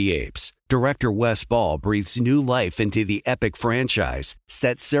Planet of the Apes. Director Wes Ball breathes new life into the epic franchise,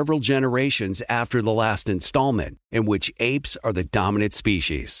 set several generations after the last installment, in which apes are the dominant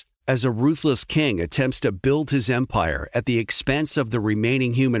species. As a ruthless king attempts to build his empire at the expense of the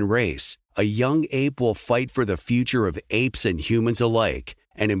remaining human race, a young ape will fight for the future of apes and humans alike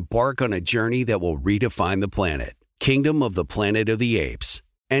and embark on a journey that will redefine the planet. Kingdom of the Planet of the Apes.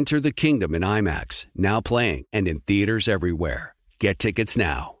 Enter the kingdom in IMAX, now playing and in theaters everywhere. Get tickets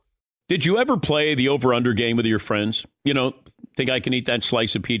now. Did you ever play the over-under game with your friends? You know, think I can eat that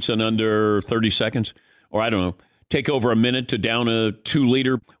slice of pizza in under 30 seconds? Or I don't know, take over a minute to down a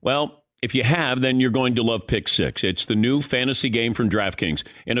 2-liter? Well, if you have, then you're going to love Pick Six. It's the new fantasy game from DraftKings,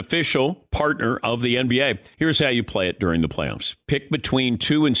 an official partner of the NBA. Here's how you play it during the playoffs. Pick between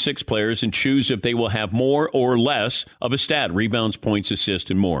 2 and 6 players and choose if they will have more or less of a stat, rebounds, points, assists,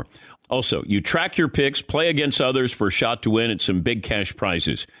 and more. Also, you track your picks, play against others for a shot to win at some big cash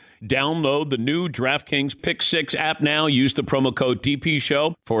prizes. Download the new DraftKings Pick 6 app now. Use the promo code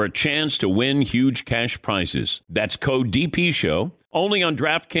DPSHOW for a chance to win huge cash prizes. That's code DPSHOW. Only on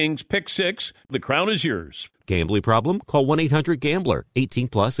DraftKings Pick 6. The crown is yours. Gambling problem? Call 1-800-GAMBLER. 18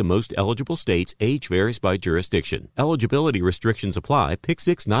 plus in most eligible states. Age varies by jurisdiction. Eligibility restrictions apply. Pick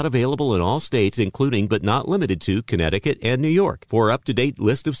 6 not available in all states, including but not limited to Connecticut and New York. For up-to-date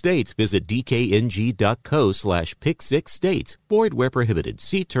list of states, visit dkng.co/pick6states. Void where prohibited.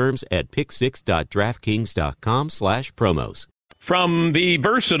 See terms at pick6.draftkings.com/promos. From the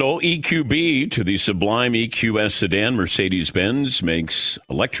versatile EQB to the sublime EQS sedan, Mercedes-Benz makes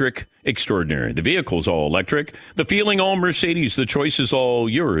electric extraordinary. The vehicle's all electric. The feeling all Mercedes. The choice is all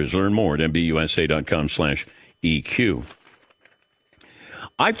yours. Learn more at MBUSA.com/EQ.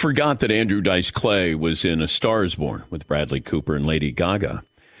 I forgot that Andrew Dice Clay was in A Star is Born with Bradley Cooper and Lady Gaga.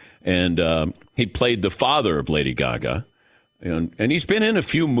 And he played the father of Lady Gaga. And he's been in a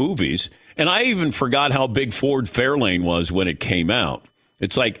few movies. And I even forgot how big Ford Fairlane was when it came out.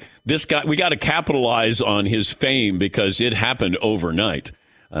 It's like, this guy, we got to capitalize on his fame because it happened overnight.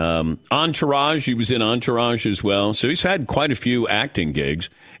 Entourage, he was in Entourage as well. So he's had quite a few acting gigs.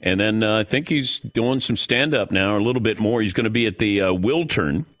 And then I think he's doing some stand-up now, a little bit more. He's going to be at the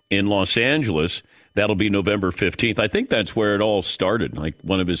Wiltern in Los Angeles. That'll be November 15th. I think that's where it all started, like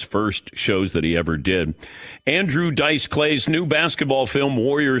one of his first shows that he ever did. Andrew Dice Clay's new basketball film,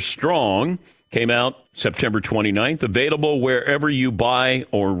 Warriors Strong, came out September 29th, available wherever you buy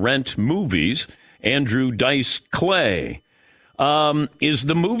or rent movies. Andrew Dice Clay. Is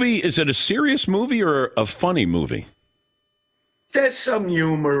it a serious movie or a funny movie? There's some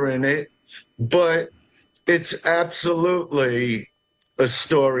humor in it, but it's absolutely a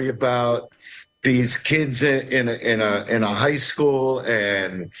story about these kids in a high school,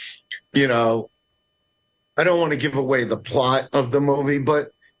 and you know, I don't want to give away the plot of the movie, but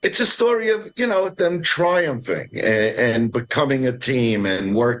it's a story of, you know, them triumphing and becoming a team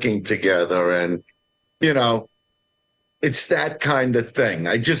and working together, and you know, it's that kind of thing.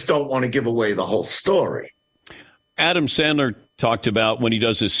 I just don't want to give away the whole story. Adam Sandler talked about when he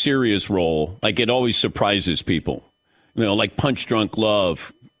does a serious role, like it always surprises people. You know, like Punch Drunk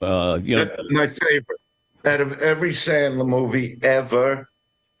Love. My favorite out of every Sandler movie ever,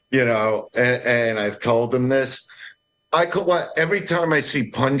 you know, and I've told them this. Every time I see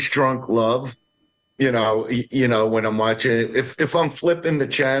Punch Drunk Love, you know, when I'm watching it, if I'm flipping the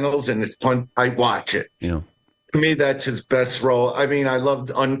channels and it's Punch, I watch it. Yeah. To me, that's his best role. I mean, I loved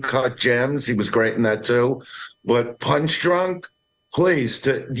Uncut Gems. He was great in that too. But Punch Drunk, please,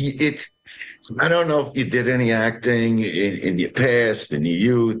 I don't know if you did any acting in your past, in your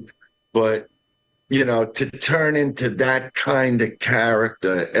youth, but, you know, to turn into that kind of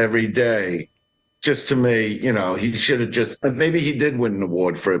character every day, just to me, you know, he should have maybe he did win an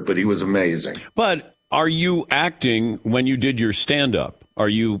award for it, but he was amazing. But are you acting when you did your stand-up? Are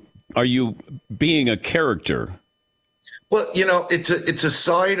you being a character? Well, you know, it's a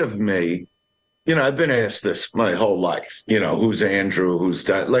side of me. You know, I've been asked this my whole life, you know, who's Andrew, who's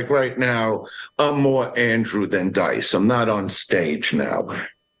Dice. Like right now, I'm more Andrew than Dice. I'm not on stage now.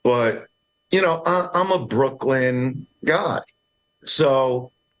 But, you know, I'm a Brooklyn guy.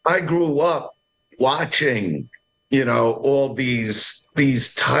 So I grew up watching all these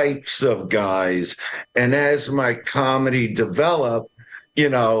types of guys. And as my comedy developed,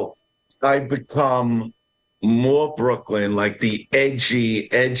 I become more Brooklyn, like the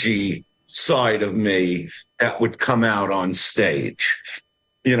edgy side of me that would come out on stage,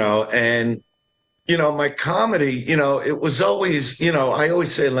 and my comedy, it was always, I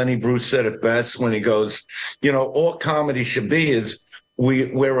always say Lenny Bruce said it best when he goes, all comedy should be is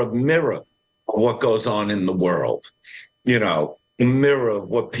we're a mirror of what goes on in the world, a mirror of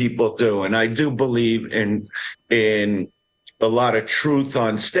what people do. And I do believe in a lot of truth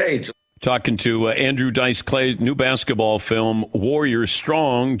on stage. Talking to Andrew Dice Clay's new basketball film, Warriors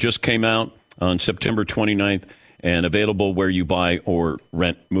Strong, just came out on September 29th and available where you buy or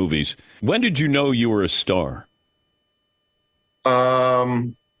rent movies. When did you know you were a star?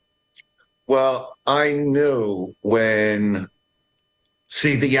 Well, I knew when,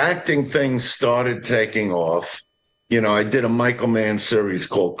 the acting thing started taking off. I did a Michael Mann series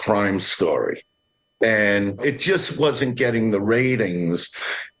called Crime Story, and it just wasn't getting the ratings.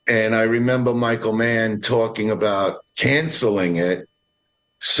 And I remember Michael Mann talking about canceling it.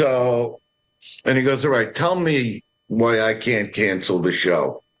 And he goes, all right, tell me why I can't cancel the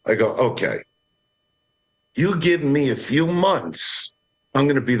show. I go, okay, you give me a few months, I'm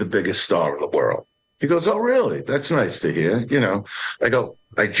going to be the biggest star in the world. He goes, oh, really? That's nice to hear. I go,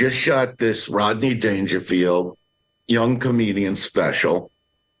 I just shot this Rodney Dangerfield young comedian special.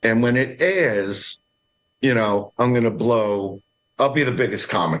 And when it airs, I'm going to blow. I'll be the biggest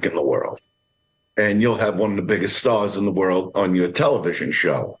comic in the world. And you'll have one of the biggest stars in the world on your television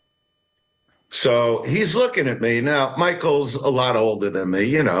show. So he's looking at me. Now, Michael's a lot older than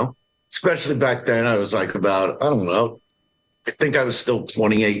me, especially back then. I was like about, I don't know, I think I was still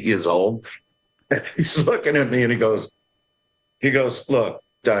 28 years old. He's looking at me and he goes, look,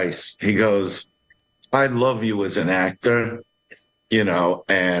 Dice, he goes, I love you as an actor,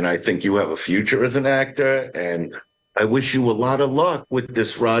 and I think you have a future as an actor. And I wish you a lot of luck with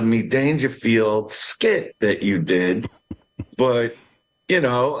this Rodney Dangerfield skit that you did. But,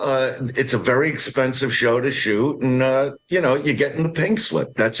 it's a very expensive show to shoot. And, you're getting the pink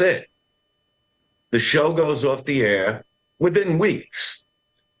slip. That's it. The show goes off the air within weeks.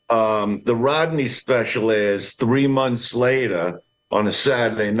 The Rodney special airs 3 months later on a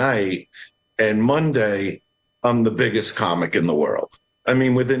Saturday night. And Monday, I'm the biggest comic in the world. I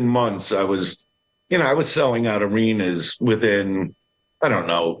mean, within months, I was selling out arenas within,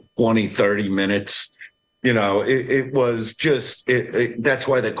 20, 30 minutes. It was just, that's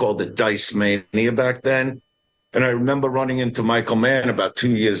why they called it Dice Mania back then. And I remember running into Michael Mann about 2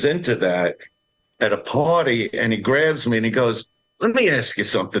 years into that at a party, and he grabs me and he goes, let me ask you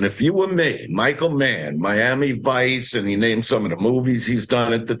something. If you were me, Michael Mann, Miami Vice, and he named some of the movies he's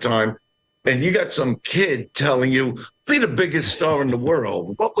done at the time, and you got some kid telling you, be the biggest star in the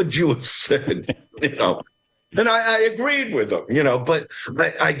world, what would you have said? And I agreed with him, but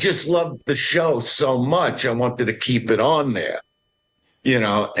I just loved the show so much. I wanted to keep it on there,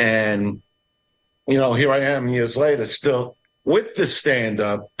 and, here I am years later still with the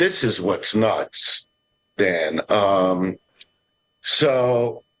stand-up. This is what's nuts, Dan.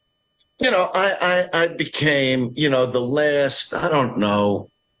 So, I became, the last,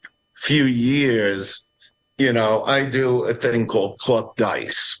 few years, I do a thing called Club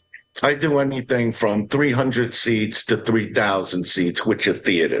Dice. I do anything from 300 seats to 3,000 seats, which are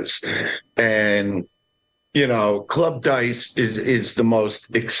theaters. And, Club Dice is the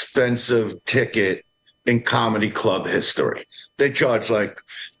most expensive ticket in comedy club history. They charge like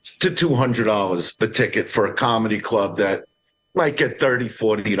to $200 a ticket for a comedy club that might get $30,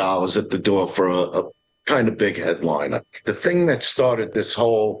 $40 at the door for a kind of big headliner. The thing that started this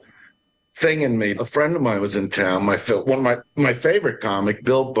whole thing in me, a friend of mine was in town. One of my favorite comic,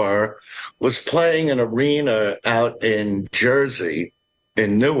 Bill Burr, was playing an arena out in Jersey,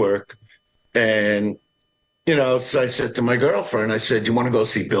 in Newark. And, so I said to my girlfriend, I said, you want to go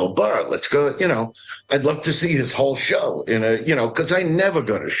see Bill Burr? Let's go, I'd love to see his whole show because I never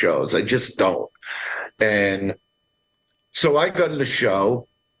go to shows. I just don't. And so I go to the show.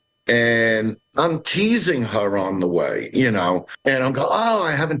 And I'm teasing her on the way, and I'm going, oh,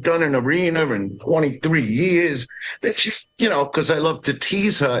 I haven't done an arena in 23 years. Then she's, because I love to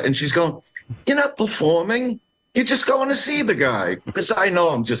tease her. And she's going, you're not performing. You're just going to see the guy. Because I know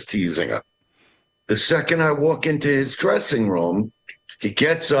I'm just teasing her. The second I walk into his dressing room, he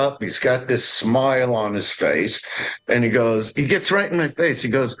gets up. He's got this smile on his face. And he gets right in my face. He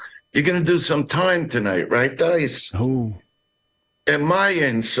goes, you're going to do some time tonight, right, Dice? Oh. And my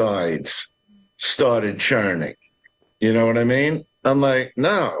insides started churning. You know what I mean? I'm like,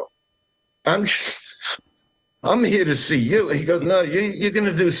 no, I'm just I'm here to see you. He goes, no, you're going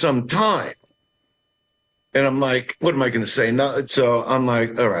to do some time. And I'm like, what am I going to say? No. So I'm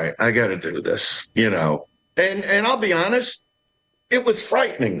like, all right, I got to do this, And I'll be honest, it was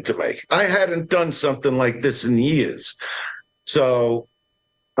frightening to me. I hadn't done something like this in years. So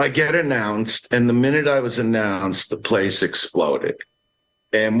I get announced, and the minute I was announced, the place exploded.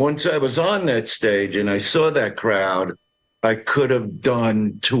 And once I was on that stage and I saw that crowd, I could have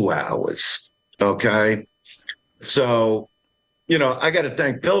done 2 hours. Okay. So, I got to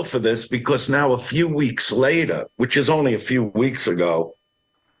thank Bill for this, because now a few weeks later, which is only a few weeks ago,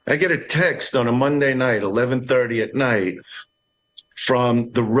 I get a text on a Monday night, 11:30 at night,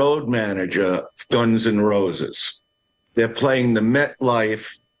 from the road manager of Guns N' Roses. They're playing the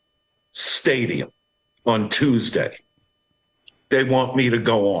MetLife Stadium on Tuesday. They want me to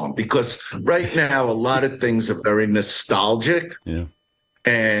go on, because right now a lot of things are very nostalgic. Yeah.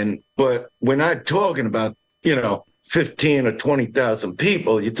 But we're not talking about, 15 or 20,000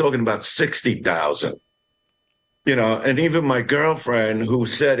 people. You're talking about 60,000. And even my girlfriend, who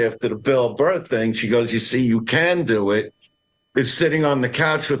said after the Bill Burr thing, she goes, you see, you can do it, is sitting on the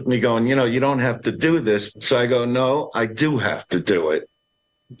couch with me going, you don't have to do this. So I go, no, I do have to do it.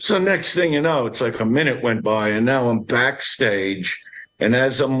 So next thing you know, it's like a minute went by, and now I'm backstage. And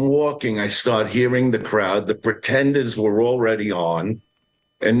as I'm walking, I start hearing the crowd. The Pretenders were already on.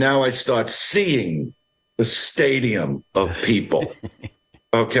 And now I start seeing the stadium of people.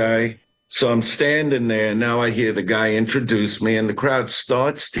 Okay? So I'm standing there. Now I hear the guy introduce me, and the crowd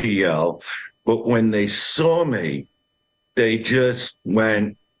starts to yell. But when they saw me, they just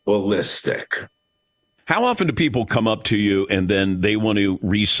went ballistic. How often do people come up to you and then they want to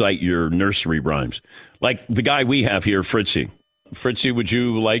recite your nursery rhymes? Like the guy we have here, Fritzy. Fritzy, would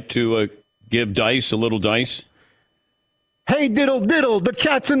you like to give Dice a little dice? Hey, diddle, diddle, the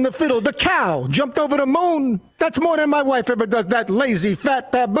cat's in the fiddle, the cow jumped over the moon. That's more than my wife ever does, that lazy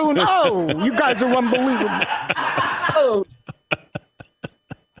fat baboon. Oh, you guys are unbelievable. Oh.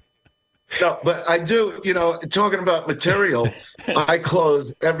 No, but I do, talking about material, I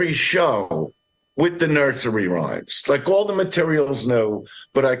close every show with the nursery rhymes. Like, all the material's new,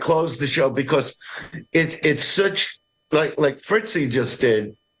 but I close the show because it's such, like Fritzy just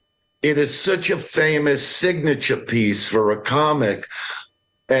did, it is such a famous signature piece for a comic.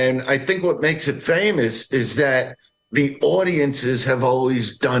 And I think what makes it famous is that the audiences have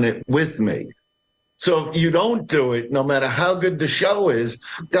always done it with me. So if you don't do it, no matter how good the show is,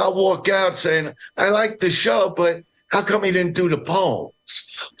 they'll walk out saying, I like the show, but how come he didn't do the poems?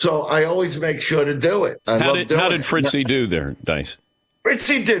 So I always make sure to do it. How did Fritzy do there, Dice?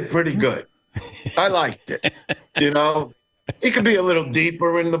 Fritzy did pretty good. I liked it. He could be a little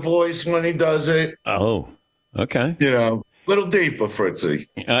deeper in the voice when he does it. Oh, okay. A little deeper, Fritzy.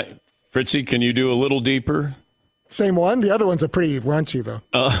 Fritzy, can you do a little deeper? Same one. The other ones are pretty raunchy, though.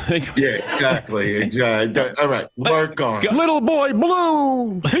 Yeah, exactly. All right, work on it. Little boy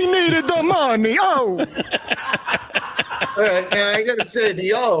blue, he needed the money. Oh. All right, now I got to say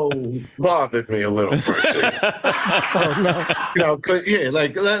the bothered me a little, Fritzy. Oh no.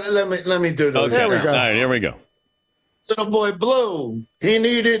 Let me do those. Okay. There we go. All right, here we go. Little boy blue, he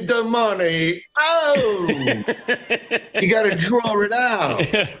needed the money. Oh, you got to draw it out.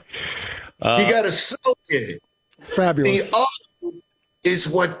 You got to soak it. It's fabulous. The O is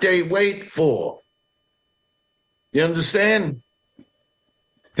what they wait for. You understand?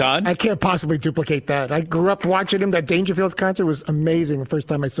 Todd? I can't possibly duplicate that. I grew up watching him. That Dangerfields concert was amazing the first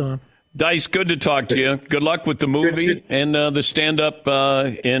time I saw him. Dice, good to talk to you. Good luck with the movie and the stand-up.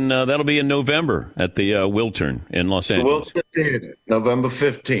 That'll be in November at the Wiltern in Los Angeles. Wiltern Theater, November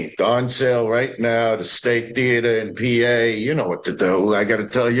 15th. On sale right now. The State Theater in PA. You know what to do. I got to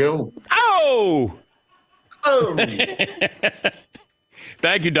tell you. Oh!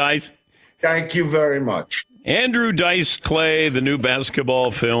 Thank you, Dice. Thank you very much. Andrew Dice Clay, the new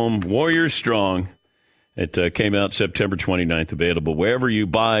basketball film, Warriors Strong. It came out September 29th, available wherever you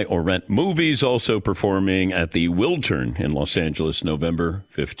buy or rent movies, also performing at the Wiltern in Los Angeles, November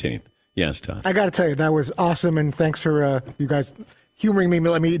 15th. Yes, Todd. I got to tell you, that was awesome, and thanks for you guys humoring me.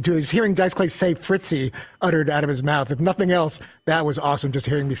 Let me do this. Hearing Dice Clay say Fritzy uttered out of his mouth. If nothing else, that was awesome. Just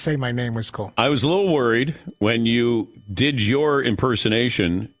hearing me say my name was cool. I was a little worried when you did your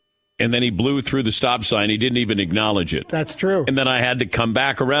impersonation, and then he blew through the stop sign. He didn't even acknowledge it. That's true. And then I had to come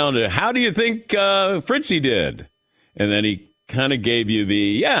back around to, how do you think Fritzy did? And then he kind of gave you the,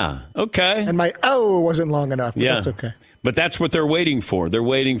 yeah, okay. And my wasn't long enough, but that's okay. But that's what they're waiting for. They're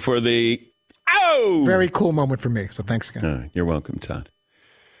waiting for the, Very cool moment for me, so thanks again. You're welcome, Todd.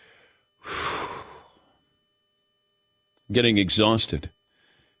 Getting exhausted.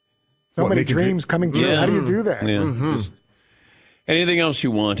 So many dreams coming true. Yeah. How do you do that? Yeah. Just anything else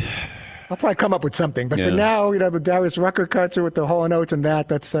you want? I'll probably come up with something. But for Yeah. now, the Darius Rucker cuts with the Hall & Oates and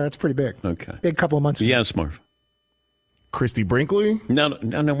that's pretty big. Okay. Big couple of months. Yes, Marv. Christy Brinkley? No,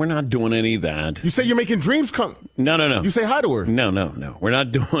 we're not doing any of that. You say you're making dreams come. No. You say hi to her. No. We're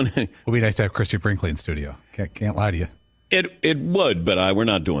not doing it. It would be nice to have Christy Brinkley in studio. Can't lie to you. It would, but we're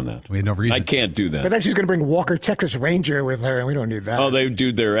not doing that. We had no reason. I can't do But that. then she's going to bring Walker, Texas Ranger with her, and we don't need that. Oh, they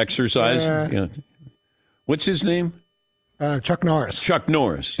do their exercise? Yeah. What's his name? Chuck Norris. Chuck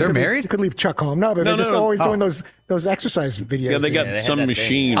Norris. They're married? You could leave Chuck home. No, but they're just always doing those exercise videos. Yeah, they got some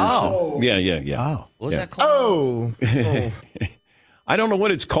machine or something. Yeah. Oh. What was that called? Oh. I don't know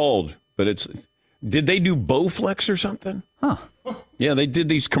what it's called, but did they do Bowflex or something? Huh. Yeah, they did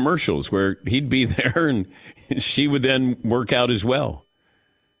these commercials where he'd be there and she would then work out as well.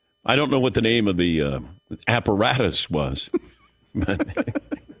 I don't know what the name of the apparatus was.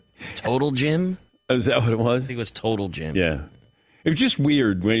 Total Gym? Is that what it was? I think it was Total Gym. Yeah. It was just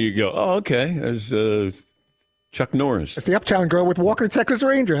weird when you go, oh, okay, there's Chuck Norris. It's the Uptown Girl with Walker, Texas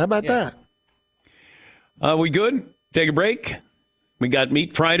Ranger. How about that? We good? Take a break? We got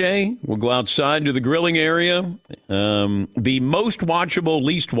Meat Friday. We'll go outside to the grilling area. The most watchable,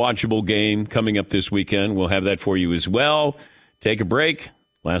 least watchable game coming up this weekend. We'll have that for you as well. Take a break.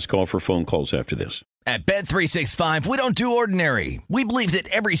 Last call for phone calls after this. At Bet365, we don't do ordinary. We believe that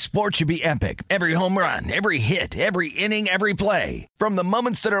every sport should be epic. Every home run, every hit, every inning, every play. From the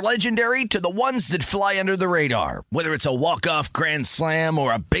moments that are legendary to the ones that fly under the radar. Whether it's a walk-off grand slam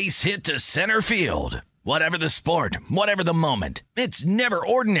or a base hit to center field. Whatever the sport, whatever the moment, it's never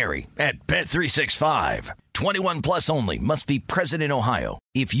ordinary at Bet365. 21 plus only. Must be present in Ohio.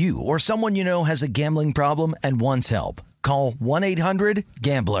 If you or someone you know has a gambling problem and wants help, call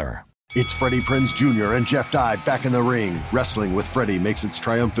 1-800-GAMBLER. It's Freddie Prinze Jr. and Jeff Dye back in the ring. Wrestling with Freddie makes its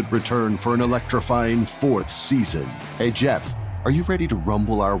triumphant return for an electrifying 4th season. Hey, Jeff, are you ready to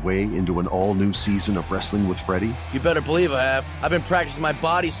rumble our way into an all-new season of Wrestling with Freddie? You better believe I have. I've been practicing my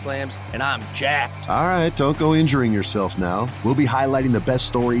body slams, and I'm jacked. All right, don't go injuring yourself now. We'll be highlighting the best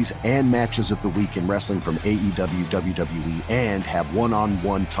stories and matches of the week in wrestling from AEW, WWE, and have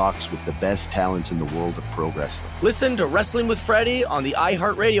one-on-one talks with the best talents in the world of pro wrestling. Listen to Wrestling with Freddie on the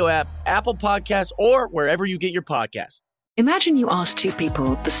iHeartRadio app, Apple Podcasts, or wherever you get your podcasts. Imagine you ask two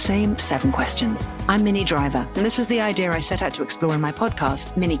people the same 7 questions. I'm Minnie Driver, and this was the idea I set out to explore in my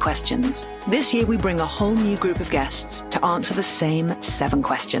podcast, Mini Questions. This year, we bring a whole new group of guests to answer the same 7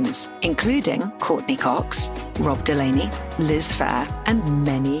 questions, including Courtney Cox, Rob Delaney, Liz Phair, and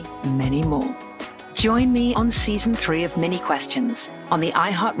many, many more. Join me on Season 3 of Mini Questions on the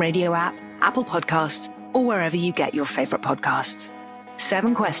iHeartRadio app, Apple Podcasts, or wherever you get your favorite podcasts.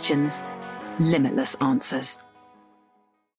 7 questions, limitless answers.